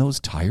difference in those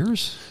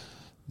tires?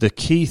 The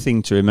key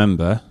thing to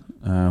remember,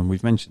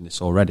 we've mentioned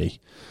this already,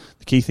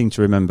 the key thing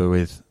to remember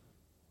with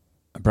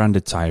a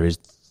branded tyre is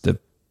the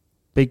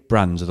big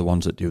brands are the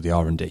ones that do the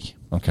R&D.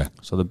 Okay.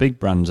 So the big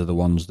brands are the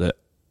ones that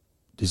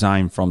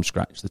design from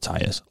scratch the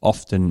tyres,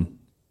 often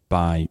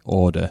by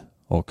order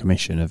or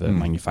commission of a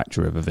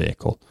manufacturer of a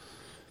vehicle.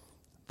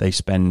 They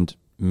spend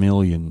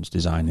millions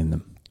designing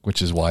them.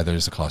 Which is why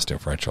there's a cost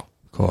differential.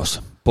 Of course.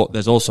 But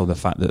there's also the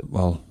fact that,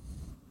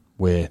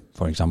 we're,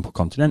 for example,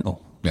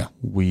 Continental. Yeah.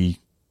 We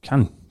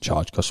can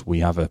charge because we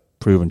have a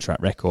proven track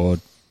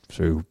record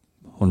through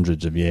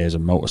hundreds of years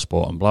of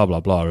motorsport and blah, blah,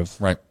 blah of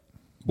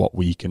what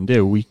we can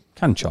do. We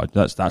can charge.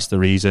 That's the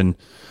reason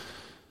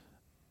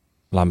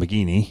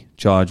Lamborghini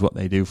charge what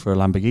they do for a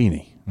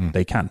Lamborghini.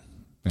 They can.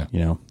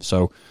 Yeah.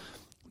 So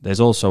there's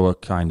also a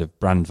kind of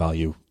brand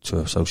value to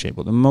associate,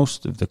 but the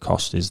most of the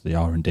cost is the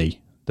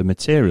R&D. The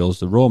materials,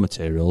 the raw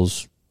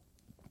materials,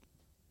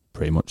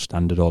 pretty much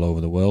standard all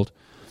over the world.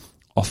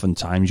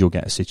 Oftentimes you'll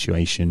get a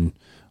situation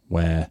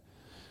where,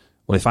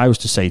 if I was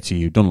to say to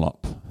you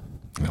Dunlop,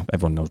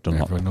 everyone knows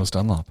Dunlop. Everyone knows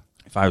Dunlop.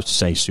 If I was to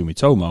say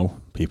Sumitomo,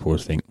 people would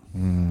think,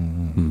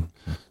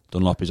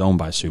 Dunlop is owned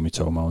by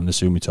Sumitomo, and the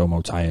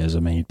Sumitomo tyres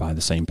are made by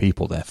the same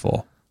people,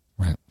 therefore.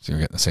 Right, so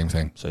you're getting the same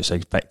thing. So it's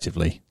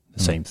effectively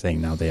the same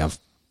thing. Now they have,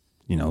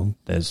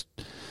 there's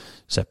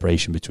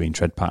separation between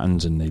tread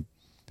patterns and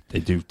they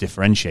do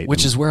differentiate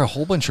Which them. is where a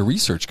whole bunch of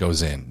research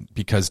goes in,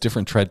 because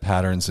different tread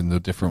patterns and the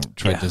different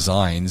tread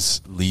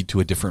designs lead to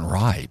a different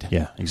ride.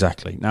 Yeah,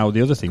 exactly. Now,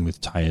 the other thing with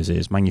tyres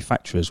is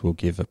manufacturers will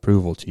give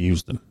approval to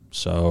use them.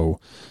 So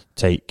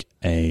take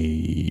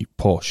a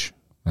Porsche.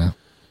 Yeah.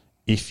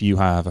 If you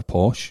have a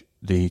Porsche,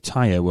 the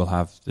tyre will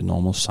have the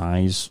normal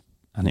size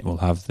and it will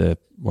have the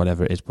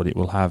whatever it is, but it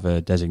will have a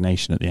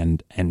designation at the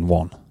end,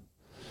 N1.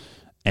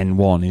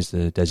 N1 is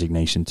the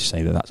designation to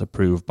say that that's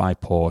approved by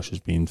Porsche as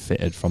being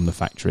fitted from the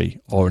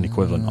factory or an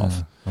equivalent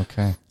of.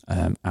 Okay.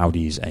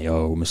 Audi's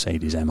AO,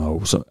 Mercedes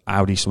MO. So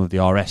Audi, some of the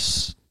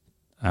RS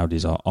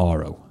Audis are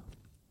RO.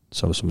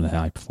 So some of the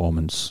high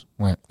performance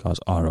cars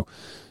RO.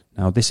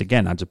 Now this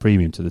again adds a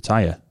premium to the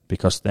tyre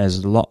because there's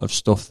a lot of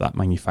stuff that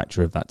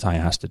manufacturer of that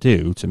tyre has to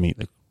do to meet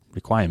the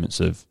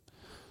requirements of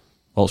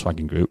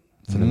Volkswagen Group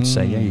for them to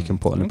say, you can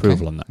put an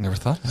approval on that. Never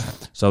thought of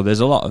that. So there's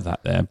a lot of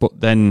that there.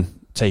 But then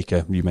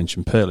you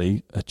mentioned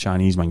Pirelli, a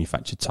Chinese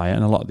manufactured tyre,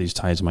 and a lot of these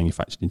tyres are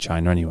manufactured in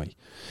China anyway.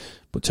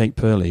 But take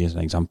Pirelli as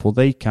an example.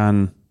 They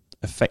can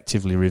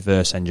effectively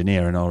reverse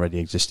engineer an already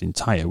existing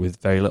tyre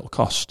with very little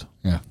cost.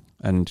 Yeah.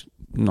 And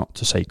not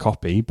to say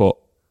copy, but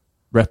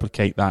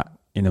replicate that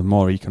in a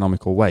more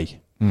economical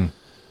way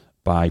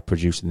by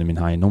producing them in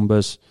higher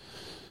numbers,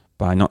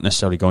 by not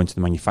necessarily going to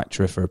the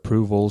manufacturer for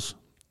approvals,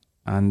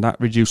 and that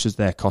reduces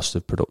their cost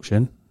of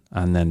production,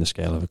 and then the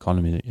scale of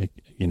economy,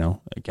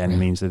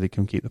 means that they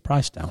can keep the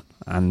price down.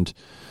 And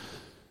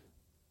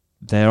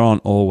there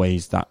aren't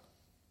always that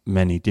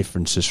many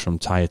differences from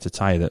tyre to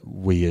tyre that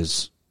we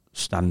as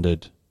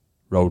standard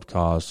road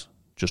cars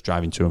just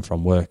driving to and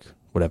from work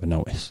would ever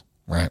notice.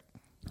 Right.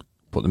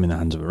 Put them in the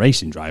hands of a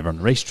racing driver on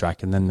a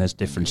racetrack, and then there's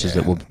differences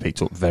that will be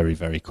picked up very,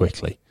 very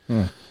quickly.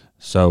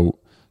 So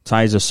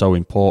tyres are so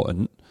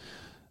important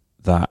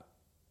that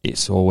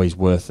it's always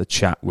worth a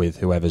chat with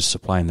whoever's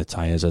supplying the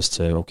tyres as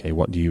to, okay,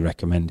 what do you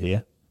recommend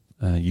here?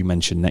 You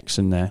mentioned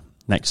Nexen there.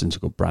 Nexen's a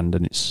good brand,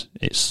 and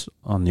it's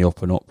on the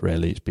up and up,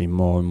 really. It's been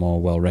more and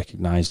more well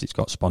recognised. It's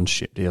got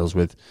sponsorship deals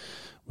with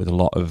a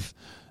lot of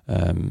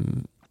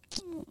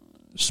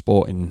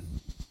sporting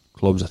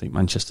clubs. I think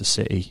Manchester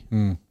City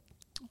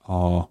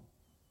are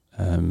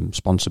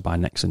sponsored by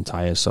Nexen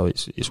tyres, so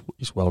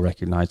it's well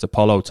recognised.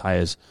 Apollo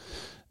tyres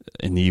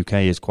in the UK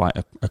is quite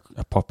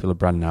a popular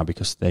brand now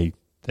because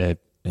they're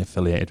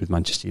affiliated with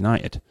Manchester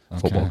United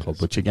Football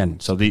Club, which again,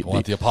 so the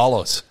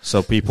Apollos.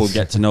 So people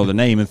get to know the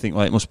name and think,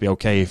 well, it must be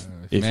okay if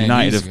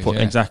United have put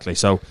exactly.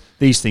 So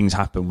these things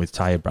happen with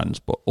tyre brands,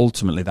 but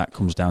ultimately that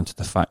comes down to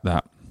the fact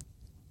that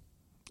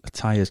a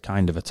tyre is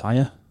kind of a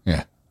tyre.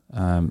 Yeah.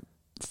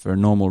 For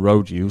normal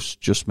road use,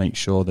 just make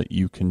sure that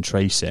you can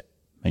trace it.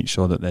 Make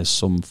sure that there's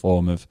some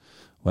form of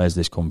where's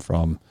this come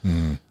from.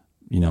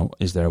 You know,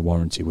 is there a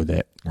warranty with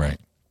it? Right.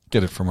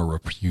 Get it from a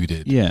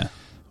reputed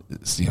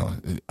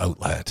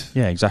outlet.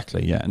 Yeah,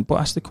 exactly. Yeah, but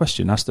ask the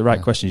question. Ask the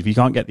right question. If you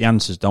can't get the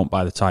answers, don't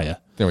buy the tyre.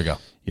 There we go.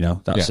 You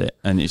know, that's it.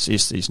 And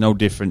it's no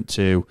different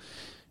to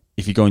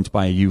if you're going to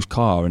buy a used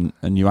car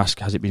and you ask,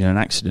 has it been in an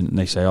accident? And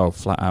they say, oh,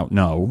 flat out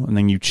no. And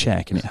then you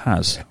check and it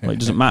has. Well, it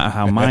doesn't matter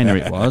how minor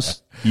it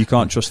was. You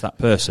can't trust that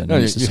person. No,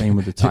 it's the same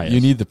with the tyres.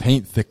 You need the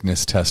paint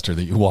thickness tester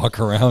that you walk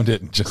around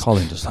it and just...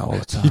 Colin does that all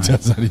the time. He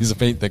does that. He's a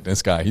paint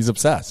thickness guy. He's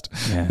obsessed.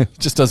 Yeah. He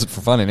just does it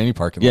for fun in any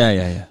parking lot.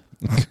 Yeah.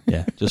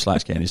 Yeah, just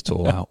likes getting his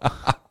tool out.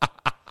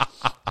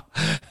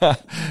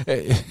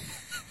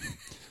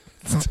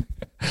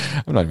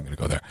 I'm not even going to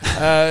go there.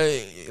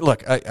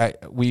 Look,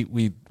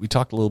 we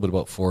talked a little bit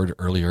about Ford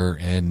earlier,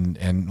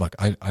 and look,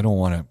 I don't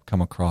want to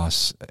come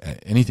across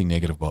anything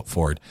negative about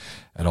Ford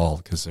at all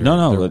because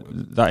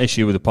that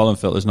issue with the pollen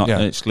filter is not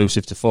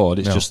exclusive to Ford.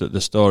 It's just that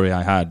the story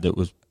I had that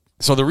was.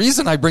 So the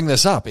reason I bring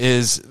this up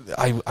is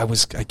I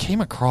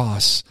came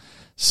across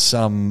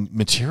some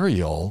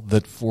material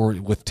that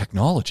with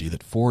technology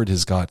that Ford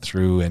has got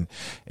through, and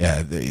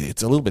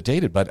it's a little bit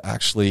dated, but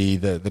actually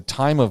the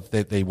time of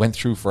that they went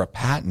through for a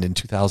patent in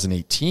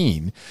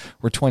 2018,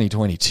 we're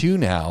 2022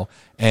 now,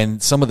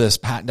 and some of this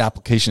patent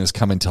application has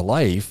come into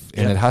life,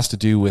 and it has to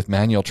do with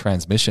manual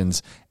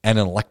transmissions and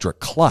an electric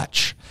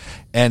clutch.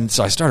 And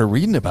so I started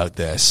reading about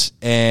this,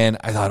 and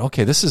I thought,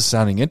 okay, this is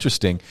sounding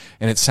interesting,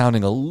 and it's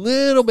sounding a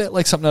little bit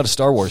like something out of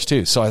Star Wars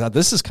too. So I thought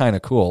this is kind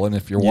of cool, and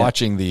if you're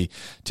watching the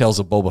Tales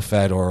of Boba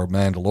Fett or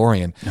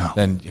Mandalorian,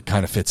 then it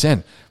kind of fits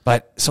in.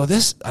 But so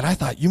this, and I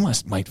thought you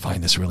might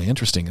find this really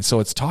interesting. And so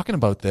it's talking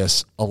about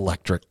this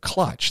electric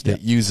clutch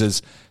that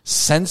uses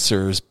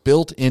sensors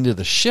built into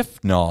the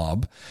shift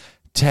knob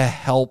to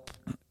help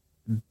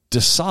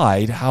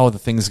decide how the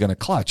thing's going to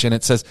clutch. And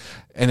it says,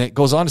 and it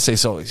goes on to say,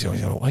 so,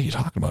 what are you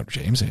talking about,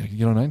 James?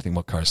 You don't know anything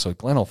about cars. So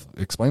Glenn will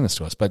explain this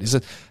to us. But he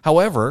said,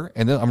 however,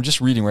 and I'm just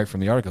reading right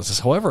from the article, it says,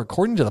 however,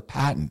 according to the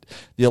patent,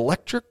 the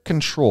electric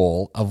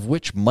control of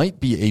which might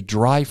be a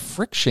dry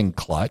friction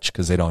clutch,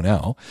 because they don't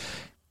know,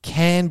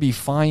 can be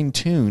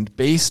fine-tuned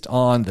based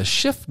on the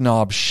shift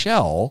knob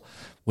shell,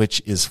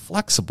 which is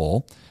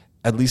flexible,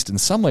 at least in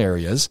some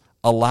areas,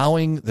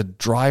 allowing the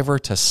driver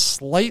to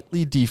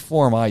slightly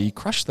deform, i.e.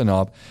 crush the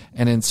knob,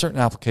 and in certain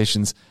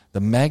applications, the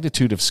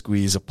magnitude of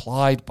squeeze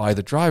applied by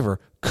the driver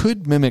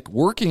could mimic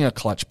working a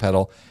clutch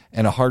pedal,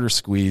 and a harder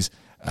squeeze,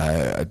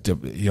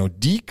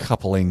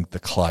 decoupling the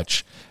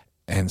clutch,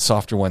 and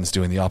softer ones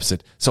doing the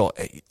opposite. So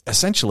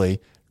essentially,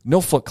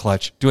 no foot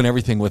clutch, doing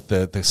everything with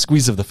the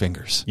squeeze of the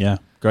fingers. Yeah,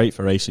 great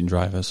for racing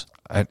drivers.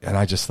 And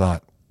I just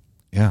thought,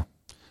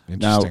 interesting.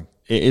 Now,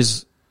 it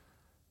is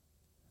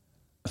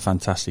a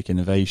fantastic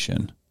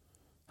innovation.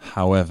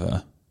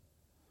 However,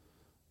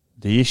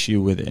 the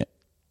issue with it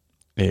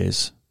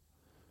is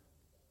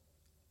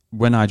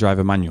when I drive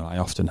a manual, I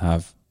often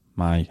have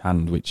my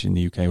hand, which in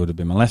the UK would have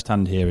been my left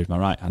hand here, is my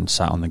right hand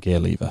sat on the gear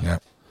lever. Yeah.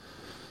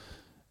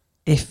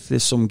 If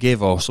there's some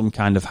give or some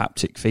kind of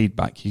haptic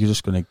feedback, you're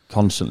just going to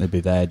constantly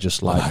be there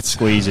just like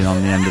squeezing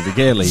on the end of the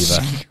gear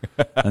lever.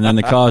 And then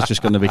the car's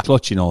just going to be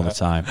clutching all the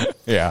time.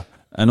 Yeah.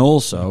 And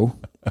also,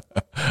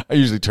 I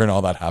usually turn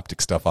all that haptic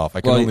stuff off.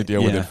 I can only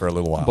deal with it for a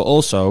little while. But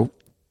also,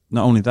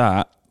 not only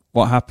that,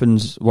 what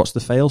happens? What's the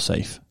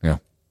fail-safe? Yeah.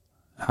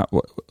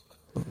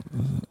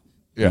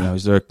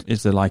 Is there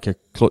like a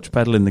clutch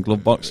pedal in the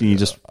glove box and you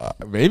just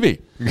maybe?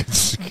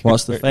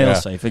 What's the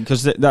fail-safe?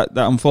 Because that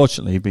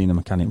unfortunately, being a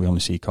mechanic, we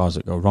only see cars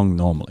that go wrong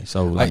normally.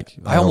 So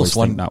I almost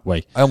think that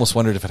way. I almost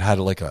wondered if it had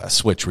like a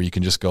switch where you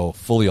can just go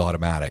fully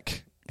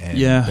automatic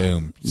and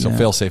boom. So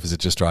fail-safe as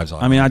it just drives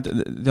on. I mean,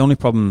 the only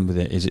problem with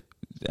it is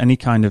any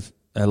kind of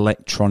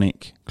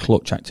electronic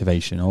clutch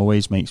activation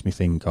always makes me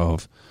think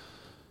of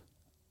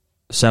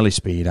Selly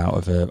Speed out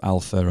of a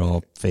Alfa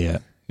or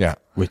Fiat,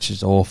 which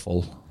is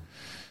awful,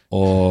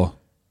 or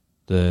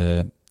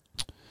the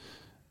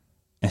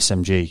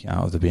SMG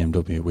out of the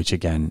BMW, which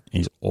again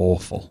is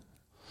awful.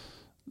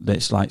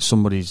 It's like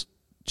somebody's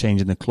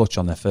changing the clutch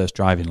on their first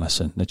driving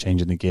lesson. They're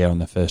changing the gear on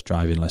their first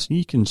driving lesson.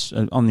 You can,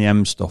 on the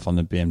M stuff, on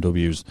the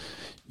BMWs,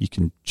 you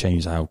can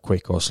change how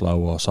quick or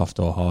slow or soft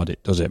or hard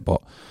it does it, but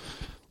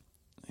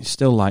it's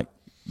still like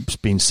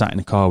being sat in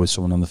a car with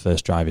someone on the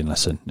first driving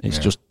lesson. It's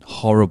just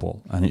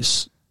horrible and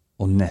it's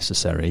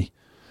unnecessary.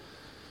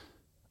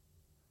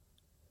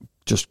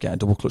 Just get a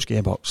double clutch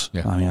gearbox.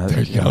 Yeah. I mean,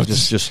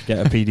 just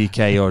get a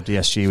PDK or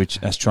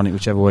DSG, S-Tronic,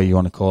 whichever way you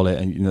want to call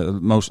it. And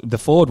the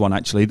Ford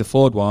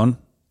one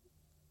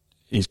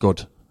is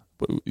good.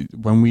 But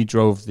when we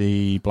drove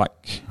the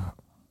Black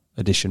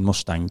Edition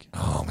Mustang,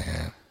 oh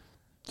man,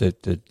 the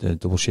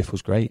double shift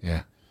was great.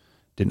 Yeah.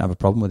 Didn't have a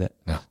problem with it.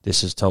 No.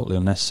 This is totally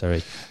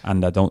unnecessary,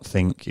 and I don't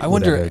think it I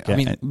would wonder- ever get I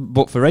mean- it.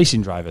 But for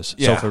racing drivers,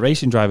 Yeah. so for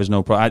racing drivers,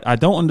 no problem. I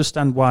don't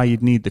understand why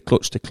you'd need the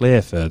clutch to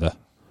clear further.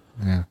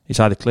 Yeah. It's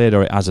either cleared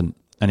or it hasn't.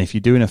 And if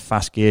you're doing a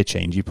fast gear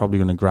change, you're probably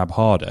going to grab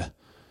harder.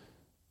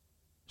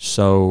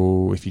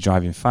 So if you're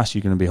driving fast,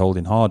 you're going to be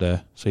holding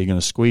harder. So you're going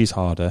to squeeze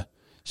harder.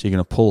 So you're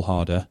going to pull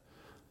harder.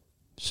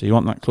 So you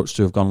want that clutch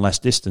to have gone less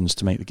distance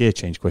to make the gear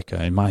change quicker,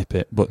 in my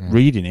pit. But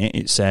reading it,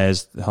 it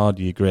says the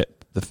harder you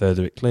grip, the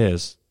further it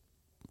clears.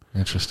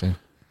 Interesting.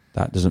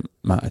 That doesn't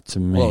matter to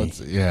me.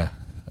 Well,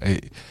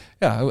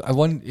 I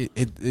wonder.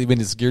 When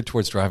it's geared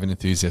towards driving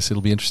enthusiasts,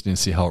 it'll be interesting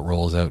to see how it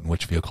rolls out and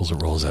which vehicles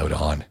it rolls out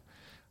on.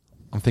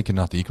 I'm thinking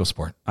not the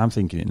EcoSport. I'm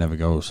thinking it never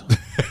goes.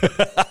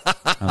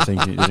 I'm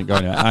thinking it doesn't go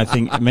anywhere. I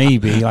think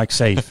maybe, like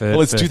say,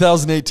 for It's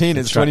 2018,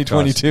 it's track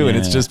 2022, cars, and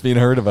it's yeah. just being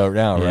heard about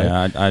now,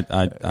 right?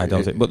 Yeah, I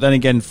don't think. But then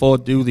again,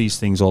 Ford do these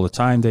things all the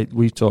time.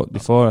 We've talked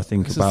before, I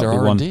think, This is about their the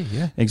one. R&D,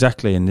 yeah.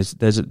 Exactly, and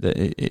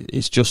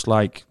it's just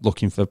like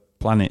looking for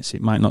planets.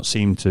 It might not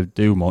seem to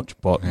do much,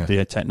 but Yeah.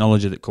 the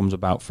technology that comes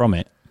about from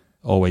it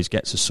always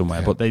gets us somewhere.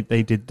 Yeah. But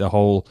they did the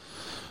whole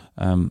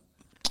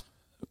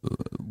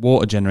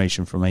water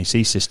generation from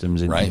AC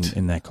systems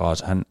in their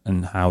cars,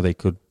 and how they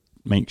could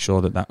make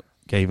sure that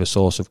gave a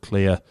source of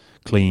clear,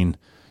 clean,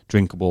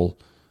 drinkable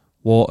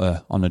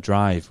water on a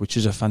drive, which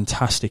is a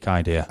fantastic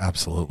idea.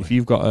 Absolutely. If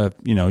you've got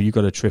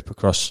a trip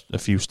across a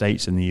few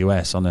states in the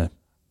US in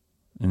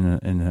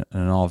an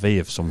RV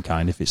of some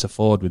kind, if it's a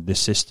Ford with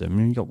this system,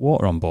 you've got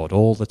water on board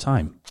all the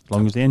time, as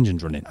long as the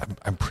engine's running.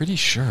 I'm pretty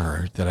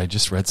sure that I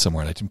just read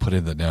somewhere, and I didn't put it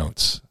in the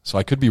notes, so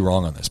I could be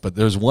wrong on this, but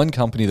there's one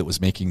company that was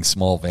making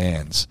small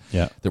vans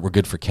that were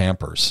good for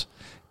campers,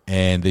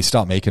 and they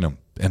stopped making them.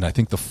 And I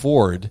think the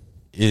Ford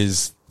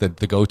is the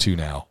go-to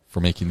now for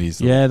making these.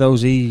 Yeah,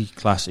 those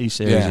E-Class,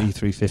 E-Series, Yeah.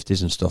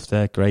 E350s and stuff,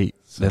 they're great.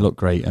 They look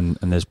great, and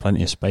there's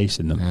plenty of space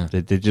in them. Yeah.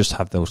 They just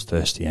have those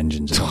thirsty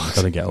engines. You've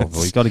got to get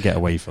over. You've got to get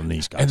away from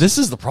these guys. And this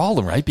is the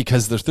problem, right?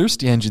 Because the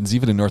thirsty engines,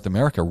 even in North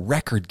America,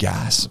 record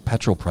gas,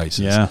 petrol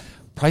prices. Yeah.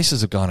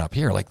 Prices have gone up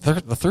here. Like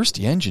the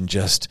thirsty engine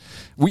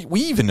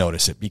we even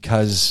notice it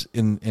because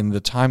in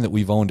the time that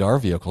we've owned our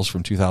vehicles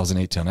from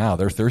 2008 till now,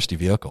 they're thirsty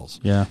vehicles.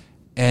 Yeah.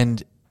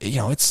 And,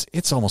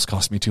 it's almost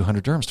cost me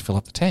 200 dirhams to fill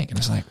up the tank. And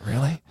it's like,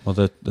 really? Well,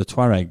 the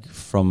Touareg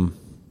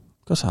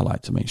because I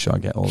like to make sure I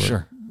get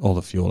all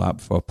the fuel out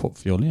before I put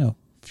fuel,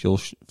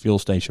 fuel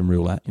station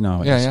roulette,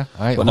 how it is.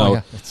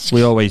 Yeah.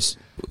 We always,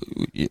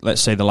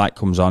 let's say the light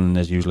comes on and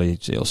there's usually,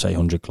 it'll say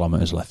 100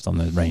 kilometres left on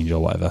the range or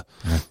whatever.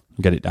 Yeah.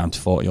 Get it down to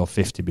 40 or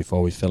 50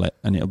 before we fill it,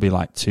 and it'll be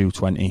like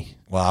 220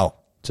 Wow.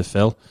 to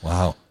fill.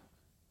 Wow.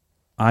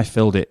 I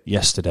filled it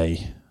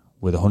yesterday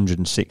with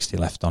 160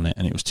 left on it,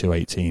 and it was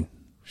 218.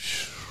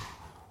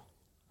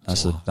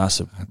 That's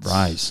a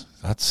rise.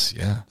 That's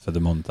for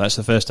the month. That's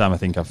the first time I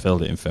think I've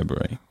filled it in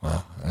February.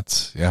 Wow.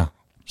 That's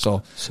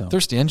So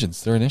thirsty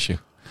engines, they're an issue.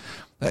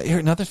 Here,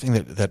 another thing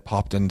that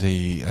popped into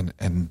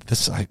and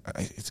this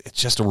it's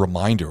just a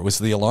reminder. It was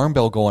the alarm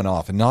bell going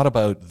off, and not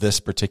about this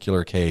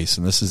particular case,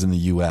 and this is in the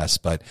U.S.,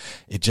 but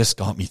it just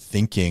got me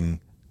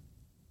thinking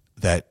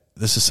that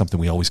this is something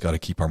we always got to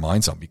keep our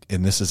minds on,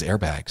 and this is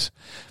airbags,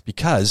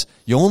 because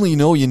you only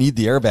know you need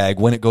the airbag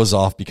when it goes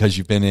off because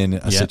you've been in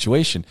a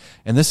situation.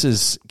 And this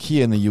is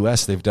Kia in the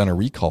U.S. They've done a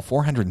recall,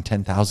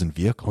 410,000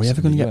 vehicles. Are we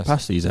ever going to get US.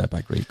 past these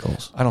airbag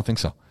recalls? I don't think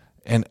so.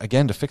 And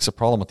again, to fix a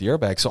problem with the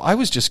airbag. So I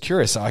was just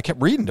curious. I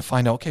kept reading to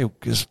find out, okay,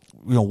 because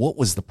what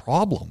was the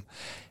problem?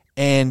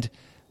 And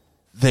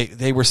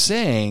they were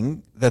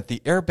saying that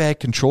the airbag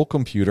control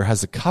computer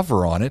has a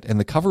cover on it, and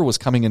the cover was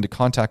coming into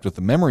contact with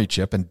the memory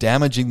chip and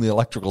damaging the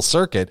electrical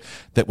circuit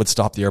that would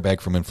stop the airbag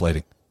from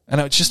inflating.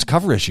 And it's just a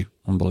cover issue.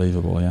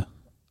 Unbelievable, yeah.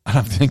 And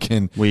I'm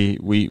thinking,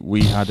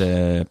 we had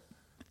a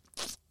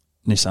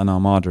Nissan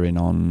Armada in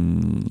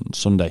on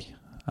Sunday,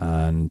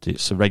 and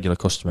it's a regular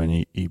customer,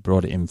 and he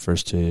brought it in for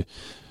us to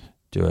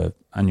do a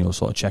annual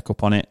sort of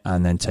checkup on it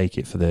and then take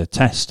it for the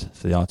test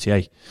for the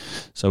RTA.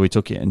 So we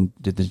took it and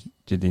did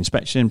the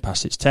inspection,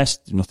 passed its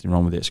test, there's nothing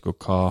wrong with it, it's a good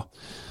car.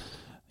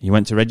 He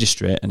went to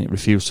register it, and it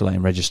refused to let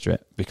him register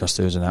it because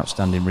there was an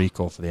outstanding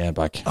recall for the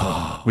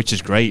airbag, which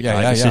is great.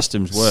 The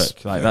systems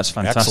work. That's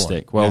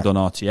fantastic. Excellent. Well done,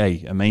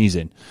 RTA.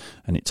 Amazing.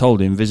 And it told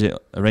him, visit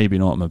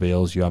Arabian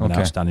Automobiles, you have an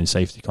outstanding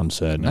safety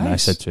concern. Nice. And I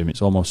said to him,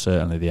 it's almost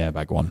certainly the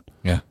airbag one.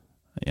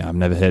 Yeah, I've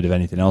never heard of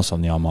anything else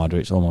on the Armada.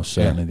 It's almost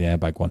certainly the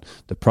airbag one.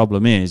 The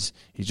problem is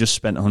he just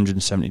spent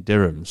 170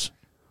 dirhams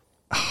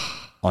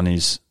on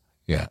his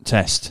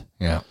test.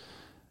 Yeah.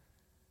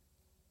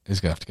 He's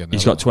going to have to get another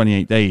He's got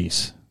 28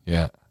 days.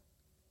 Yeah.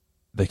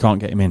 They can't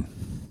get him in.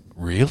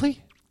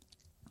 Really?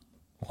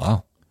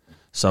 Wow.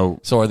 So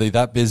are they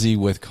that busy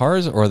with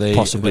cars, or are they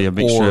possibly a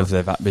mixture of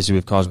they're that busy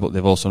with cars, but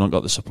they've also not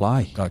got the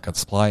supply. Got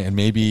supply, and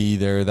maybe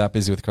they're that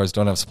busy with cars,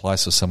 don't have supply,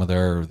 so some of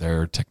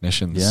their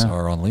technicians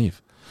are on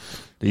leave.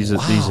 These are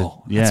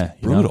that's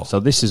brutal. So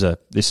this is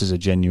a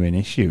genuine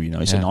issue.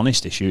 It's an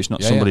honest issue. It's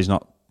not somebody's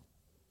not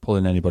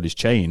pulling anybody's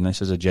chain.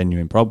 This is a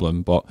genuine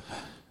problem, but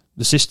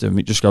the system,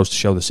 it just goes to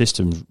show the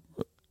system's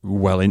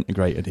well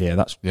integrated here.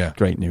 That's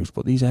great news.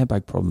 But these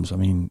airbag problems, I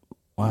mean,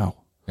 wow.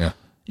 Yeah.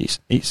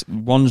 It's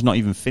one's not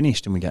even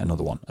finished and we get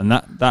another one.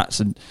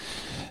 And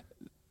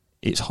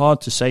it's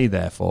hard to say,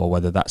 therefore,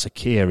 whether that's a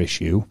Kia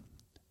issue,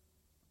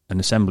 an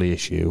assembly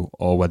issue,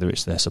 or whether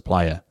it's their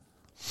supplier.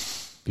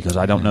 Because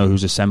I don't know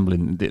who's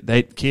assembling.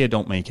 Kia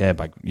don't make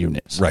airbag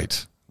units.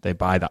 Right. They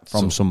buy that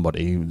from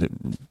somebody.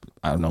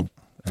 I don't know.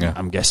 Yeah.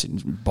 I'm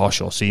guessing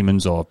Bosch or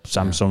Siemens or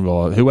Samsung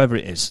or whoever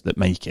it is that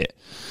make it.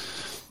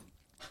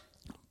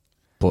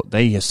 But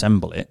they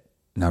assemble it.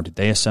 Now, did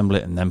they assemble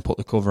it and then put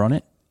the cover on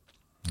it?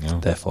 No.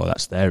 Therefore,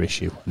 that's their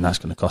issue, and that's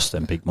going to cost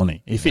them big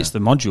money. If it's the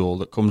module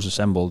that comes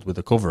assembled with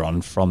the cover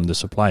on from the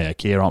supplier,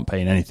 Kia aren't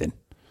paying anything.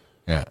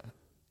 Yeah.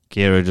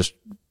 Kia are just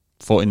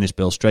footing this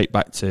bill straight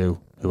back to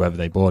whoever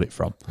they bought it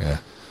from. Yeah.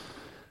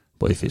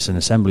 But if it's an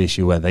assembly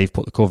issue where they've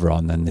put the cover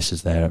on, then this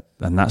is their,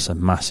 and that's a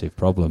massive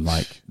problem.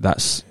 Like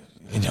that's,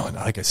 and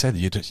like I said,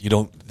 you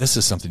don't. This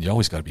is something you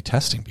always got to be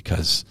testing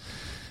because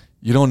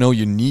you don't know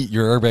your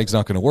airbag's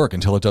not going to work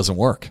until it doesn't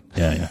work.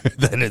 Yeah.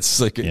 Then it's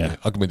like,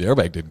 how come the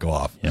airbag didn't go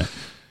off? Yeah.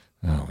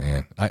 Oh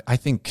man, I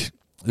think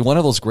one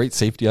of those great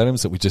safety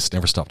items that we just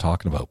never stop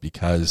talking about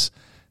because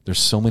there's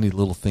so many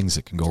little things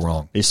that can go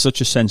wrong. It's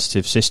such a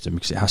sensitive system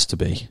because it has to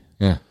be.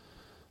 Yeah.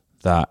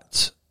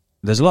 That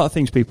there's a lot of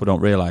things people don't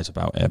realise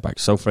about airbags.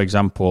 So, for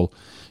example,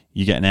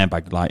 you get an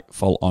airbag light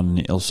fault on,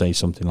 it'll say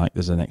something like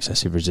there's an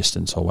excessive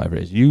resistance or whatever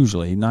it is.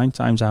 Usually, 9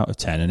 times out of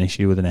 10, an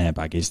issue with an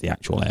airbag is the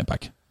actual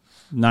airbag.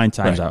 9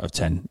 times out of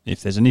 10,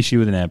 if there's an issue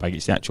with an airbag,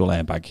 it's the actual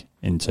airbag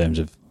in terms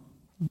of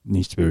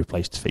needs to be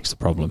replaced to fix the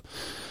problem.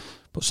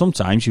 But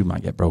sometimes you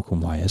might get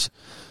broken wires.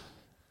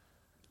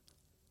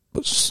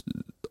 But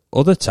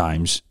other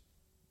times,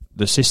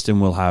 the system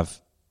will have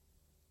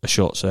a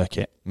short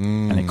circuit,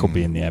 and it could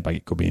be in the airbag,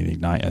 it could be in the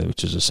igniter,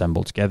 which is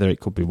assembled together, it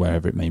could be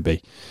wherever it may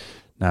be.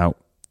 Now,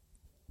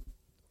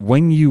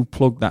 when you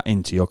plug that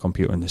into your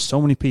computer, and there's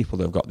so many people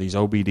that have got these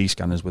OBD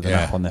scanners with an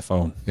app on their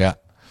phone. Yeah.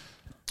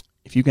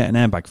 If you get an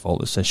airbag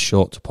fault that says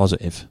short to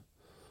positive,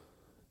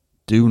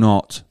 do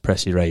not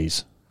press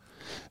erase.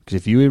 Because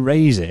if you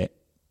erase it,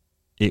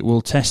 it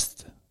will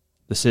test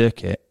the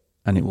circuit,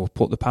 and it will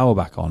put the power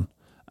back on,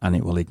 and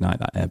it will ignite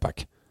that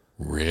airbag.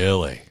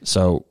 Really?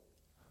 So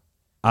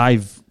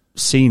I've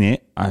seen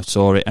it, I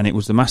saw it, and it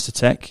was the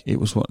Mastertech. It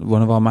was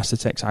one of our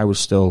Mastertechs. I was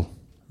still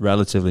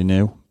relatively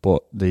new,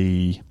 but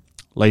the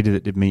lady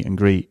that did meet and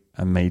greet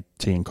and made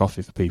tea and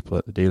coffee for people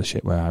at the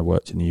dealership where I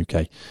worked in the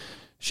UK,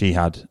 she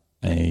had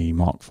a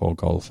Mark IV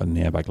Golf and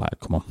the airbag light had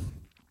come on.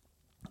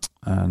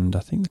 And I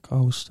think the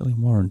car was still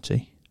in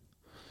warranty.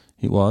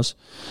 It was.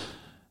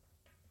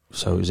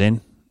 So it was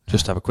in.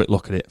 Just have a quick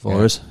look at it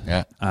for us.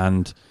 Yeah.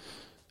 And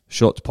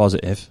short to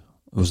positive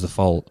was the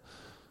fault.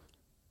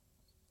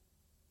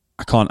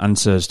 I can't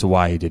answer as to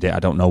why he did it. I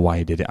don't know why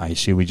he did it. I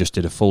assume he just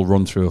did a full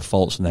run through of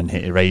faults and then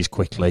hit erase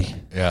quickly.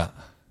 Yeah.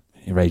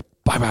 Erase,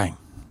 bang.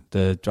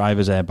 The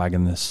driver's airbag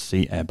and the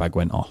seat airbag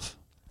went off.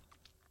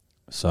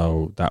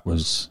 So that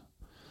was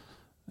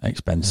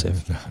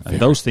expensive. And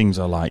those things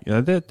are like,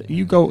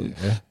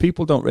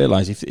 people don't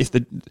realise if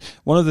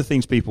one of the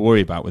things people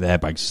worry about with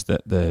airbags is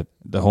that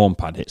the horn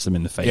pad hits them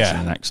in the face in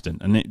an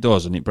accident. And it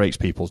does, and it breaks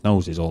people's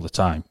noses all the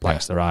time,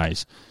 blacks their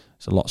eyes.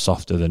 It's a lot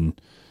softer than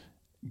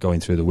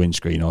going through the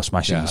windscreen or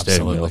smashing the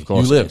steering wheel, of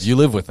course. You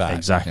live with that.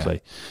 Exactly.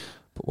 Yeah.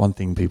 But one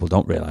thing people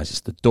don't realise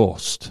is the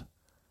dust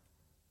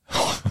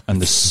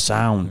and the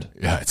sound.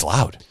 Yeah, it's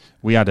loud.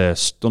 We had a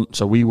stunt,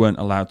 so we weren't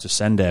allowed to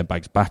send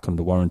airbags back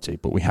under warranty,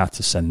 but we had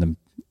to send them.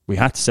 We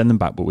had to send them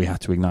back, but we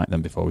had to ignite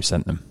them before we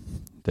sent them.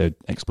 They're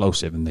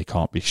explosive and they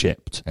can't be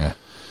shipped. Yeah.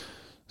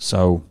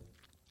 So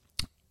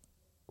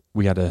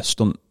we had a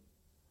stunt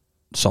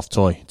soft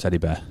toy teddy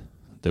bear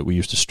that we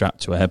used to strap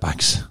to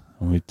airbags,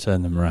 and we'd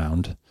turn them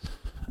around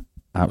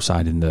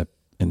outside in the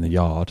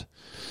yard,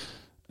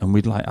 and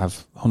we'd like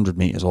have 100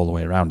 meters all the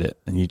way around it,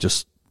 and you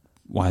just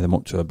wire them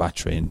up to a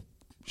battery and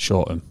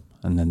short them,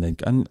 and then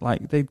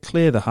they'd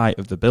clear the height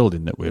of the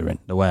building that we were in,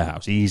 the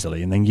warehouse,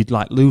 easily, and then you'd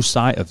like lose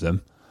sight of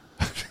them.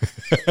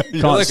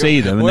 Can't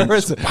see them. Where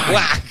is it?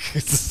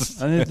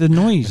 And the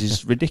noise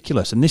is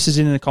ridiculous. And this is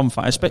in a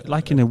confined,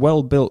 like in a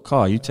well-built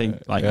car. You take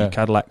your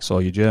Cadillacs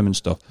or your German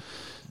stuff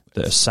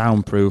that are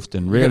soundproofed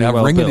and really well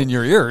built. Ringing in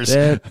your ears.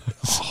 They're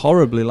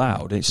horribly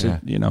loud. It's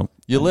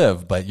you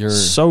live, but you're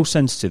so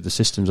sensitive. The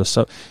systems are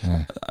so.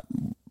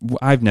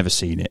 I've never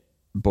seen it,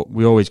 but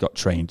we always got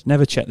trained.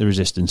 Never check the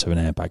resistance of an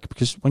airbag,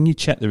 because when you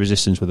check the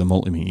resistance with a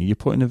multimeter, you're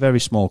putting a very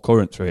small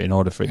current through it in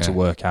order for it to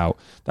work out.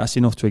 That's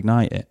enough to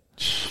ignite it.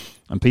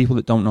 And people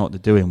that don't know what they're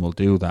doing will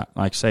do that.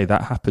 Like I say,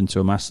 that happened to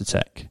a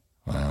Mastertech.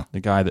 Wow. The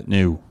guy that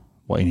knew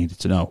what he needed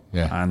to know.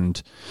 Yeah.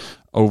 And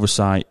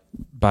oversight,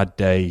 bad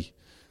day,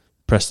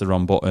 press the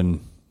wrong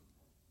button,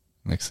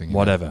 next thing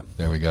whatever.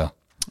 There we go.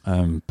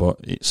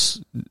 But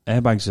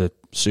airbags are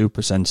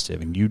super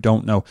sensitive, and you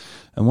don't know.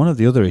 And one of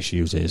the other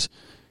issues is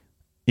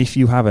if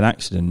you have an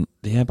accident,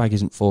 the airbag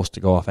isn't forced to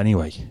go off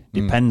anyway.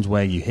 Depends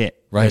where you hit.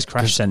 Right. There's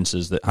crash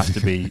sensors that have to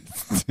be...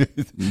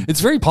 It's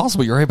very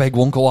possible your airbag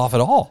won't go off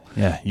at all.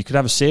 Yeah, you could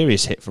have a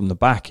serious hit from the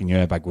back and your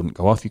airbag wouldn't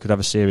go off. You could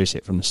have a serious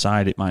hit from the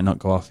side, it might not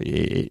go off.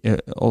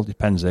 It all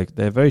depends.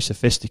 They're very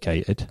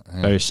sophisticated,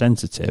 very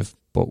sensitive,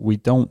 but we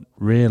don't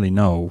really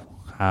know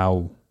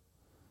how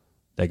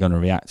they're going to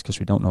react because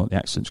we don't know what the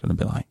accident's going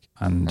to be like.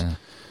 And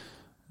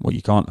what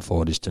you can't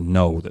afford is to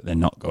know that they're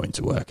not going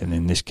to work. And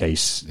in this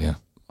case,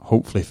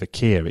 hopefully for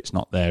Kia, it's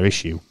not their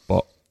issue.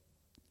 But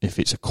if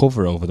it's a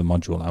cover over the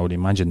module, I would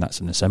imagine that's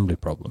an assembly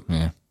problem.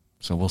 Yeah.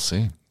 So we'll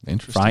see.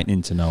 Interesting.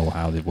 Frightening to know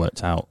how they've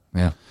worked out.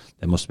 Yeah.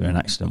 There must be an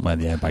accident where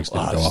the airbags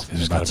didn't go off.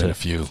 There's got to be a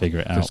few. Figure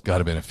it out. There's got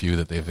to be a few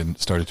that they've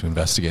started to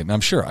investigate. And I'm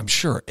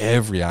sure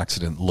every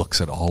accident looks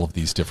at all of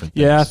these different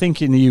things. Yeah, I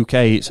think in the UK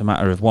it's a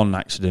matter of one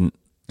accident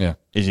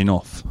is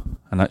enough.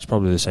 And that's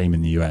probably the same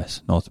in the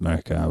US, North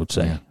America, I would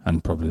say,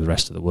 and probably the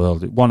rest of the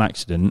world. One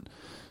accident,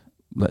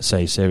 let's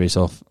say serious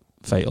or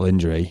fatal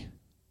injury,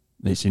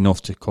 it's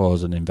enough to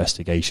cause an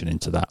investigation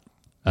into that.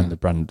 And the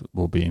brand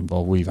will be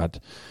involved. We've had,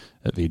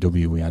 at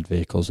VW, we had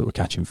vehicles that were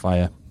catching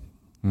fire.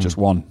 Just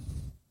one.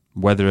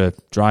 Whether a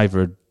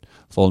driver had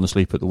fallen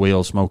asleep at the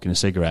wheel smoking a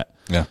cigarette,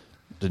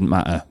 didn't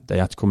matter. They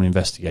had to come and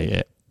investigate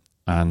it.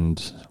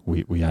 And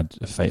we had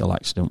a fatal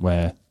accident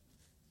where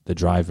the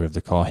driver of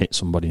the car hit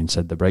somebody and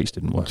said the brakes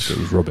didn't work. It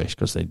was rubbish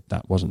because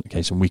that wasn't the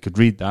case. And we could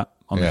read that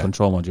on the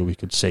control module. We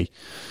could see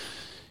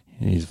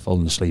he's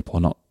fallen asleep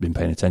or not been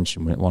paying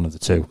attention, one of the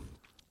two.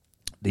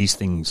 These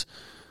things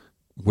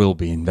will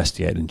be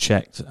investigated and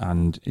checked,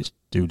 and it's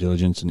due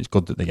diligence, and it's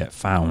good that they get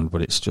found,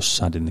 but it's just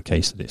sad in the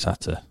case that it's had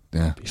to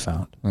be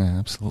found. Yeah,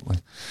 absolutely.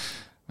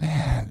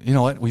 Man, you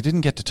know what? We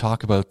didn't get to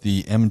talk about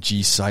the MG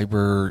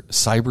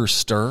Cyber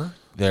Stir.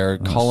 They're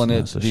calling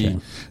it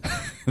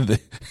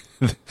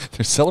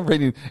they're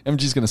celebrating.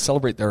 MG's going to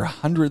celebrate their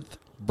 100th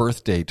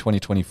birthday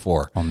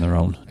 2024 on their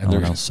own, and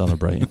they're going to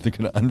celebrate. They're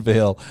going to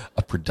unveil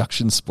a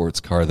production sports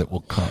car that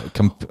will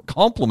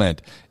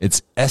complement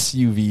its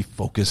SUV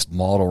focused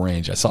model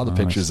range. I saw the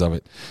pictures of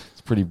it. It's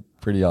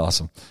pretty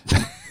awesome.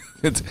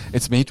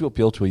 It's made to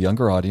appeal to a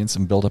younger audience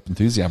and build up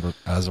enthusiasm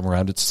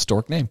around its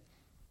historic name.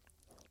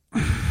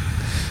 We're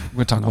going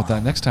to talk about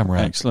that next time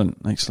around. Excellent.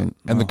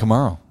 And the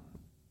Camaro.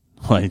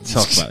 Well, you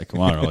talk about the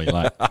Camaro, you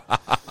like.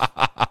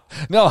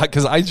 No,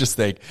 because I just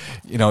think,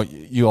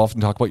 you often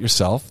talk about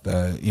yourself,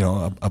 a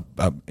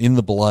in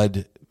the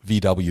blood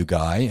VW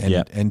guy,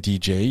 and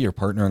DJ, your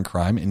partner in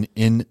crime, an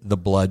in the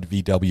blood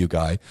VW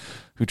guy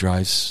who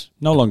drives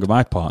no longer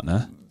my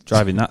partner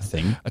driving that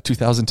thing, a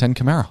 2010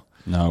 Camaro.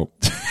 No.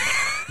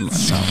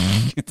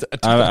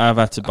 I've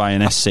had to buy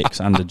an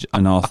S6 and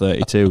an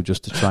R32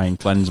 just to try and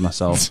cleanse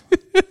myself.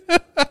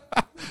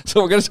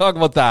 So we're going to talk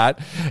about that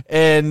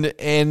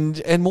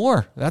and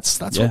more.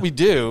 That's what we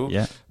do.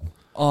 Yeah.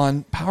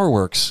 On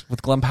Powerworks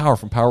with Glenn Power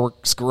from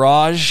Powerworks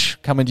Garage,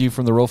 coming to you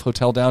from the Rove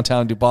Hotel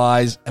downtown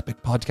Dubai's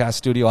Epic Podcast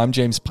Studio. I'm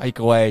James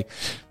Pikeway.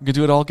 We're going to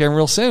do it all again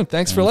real soon.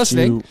 Thanks for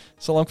listening.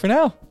 So long for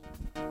now.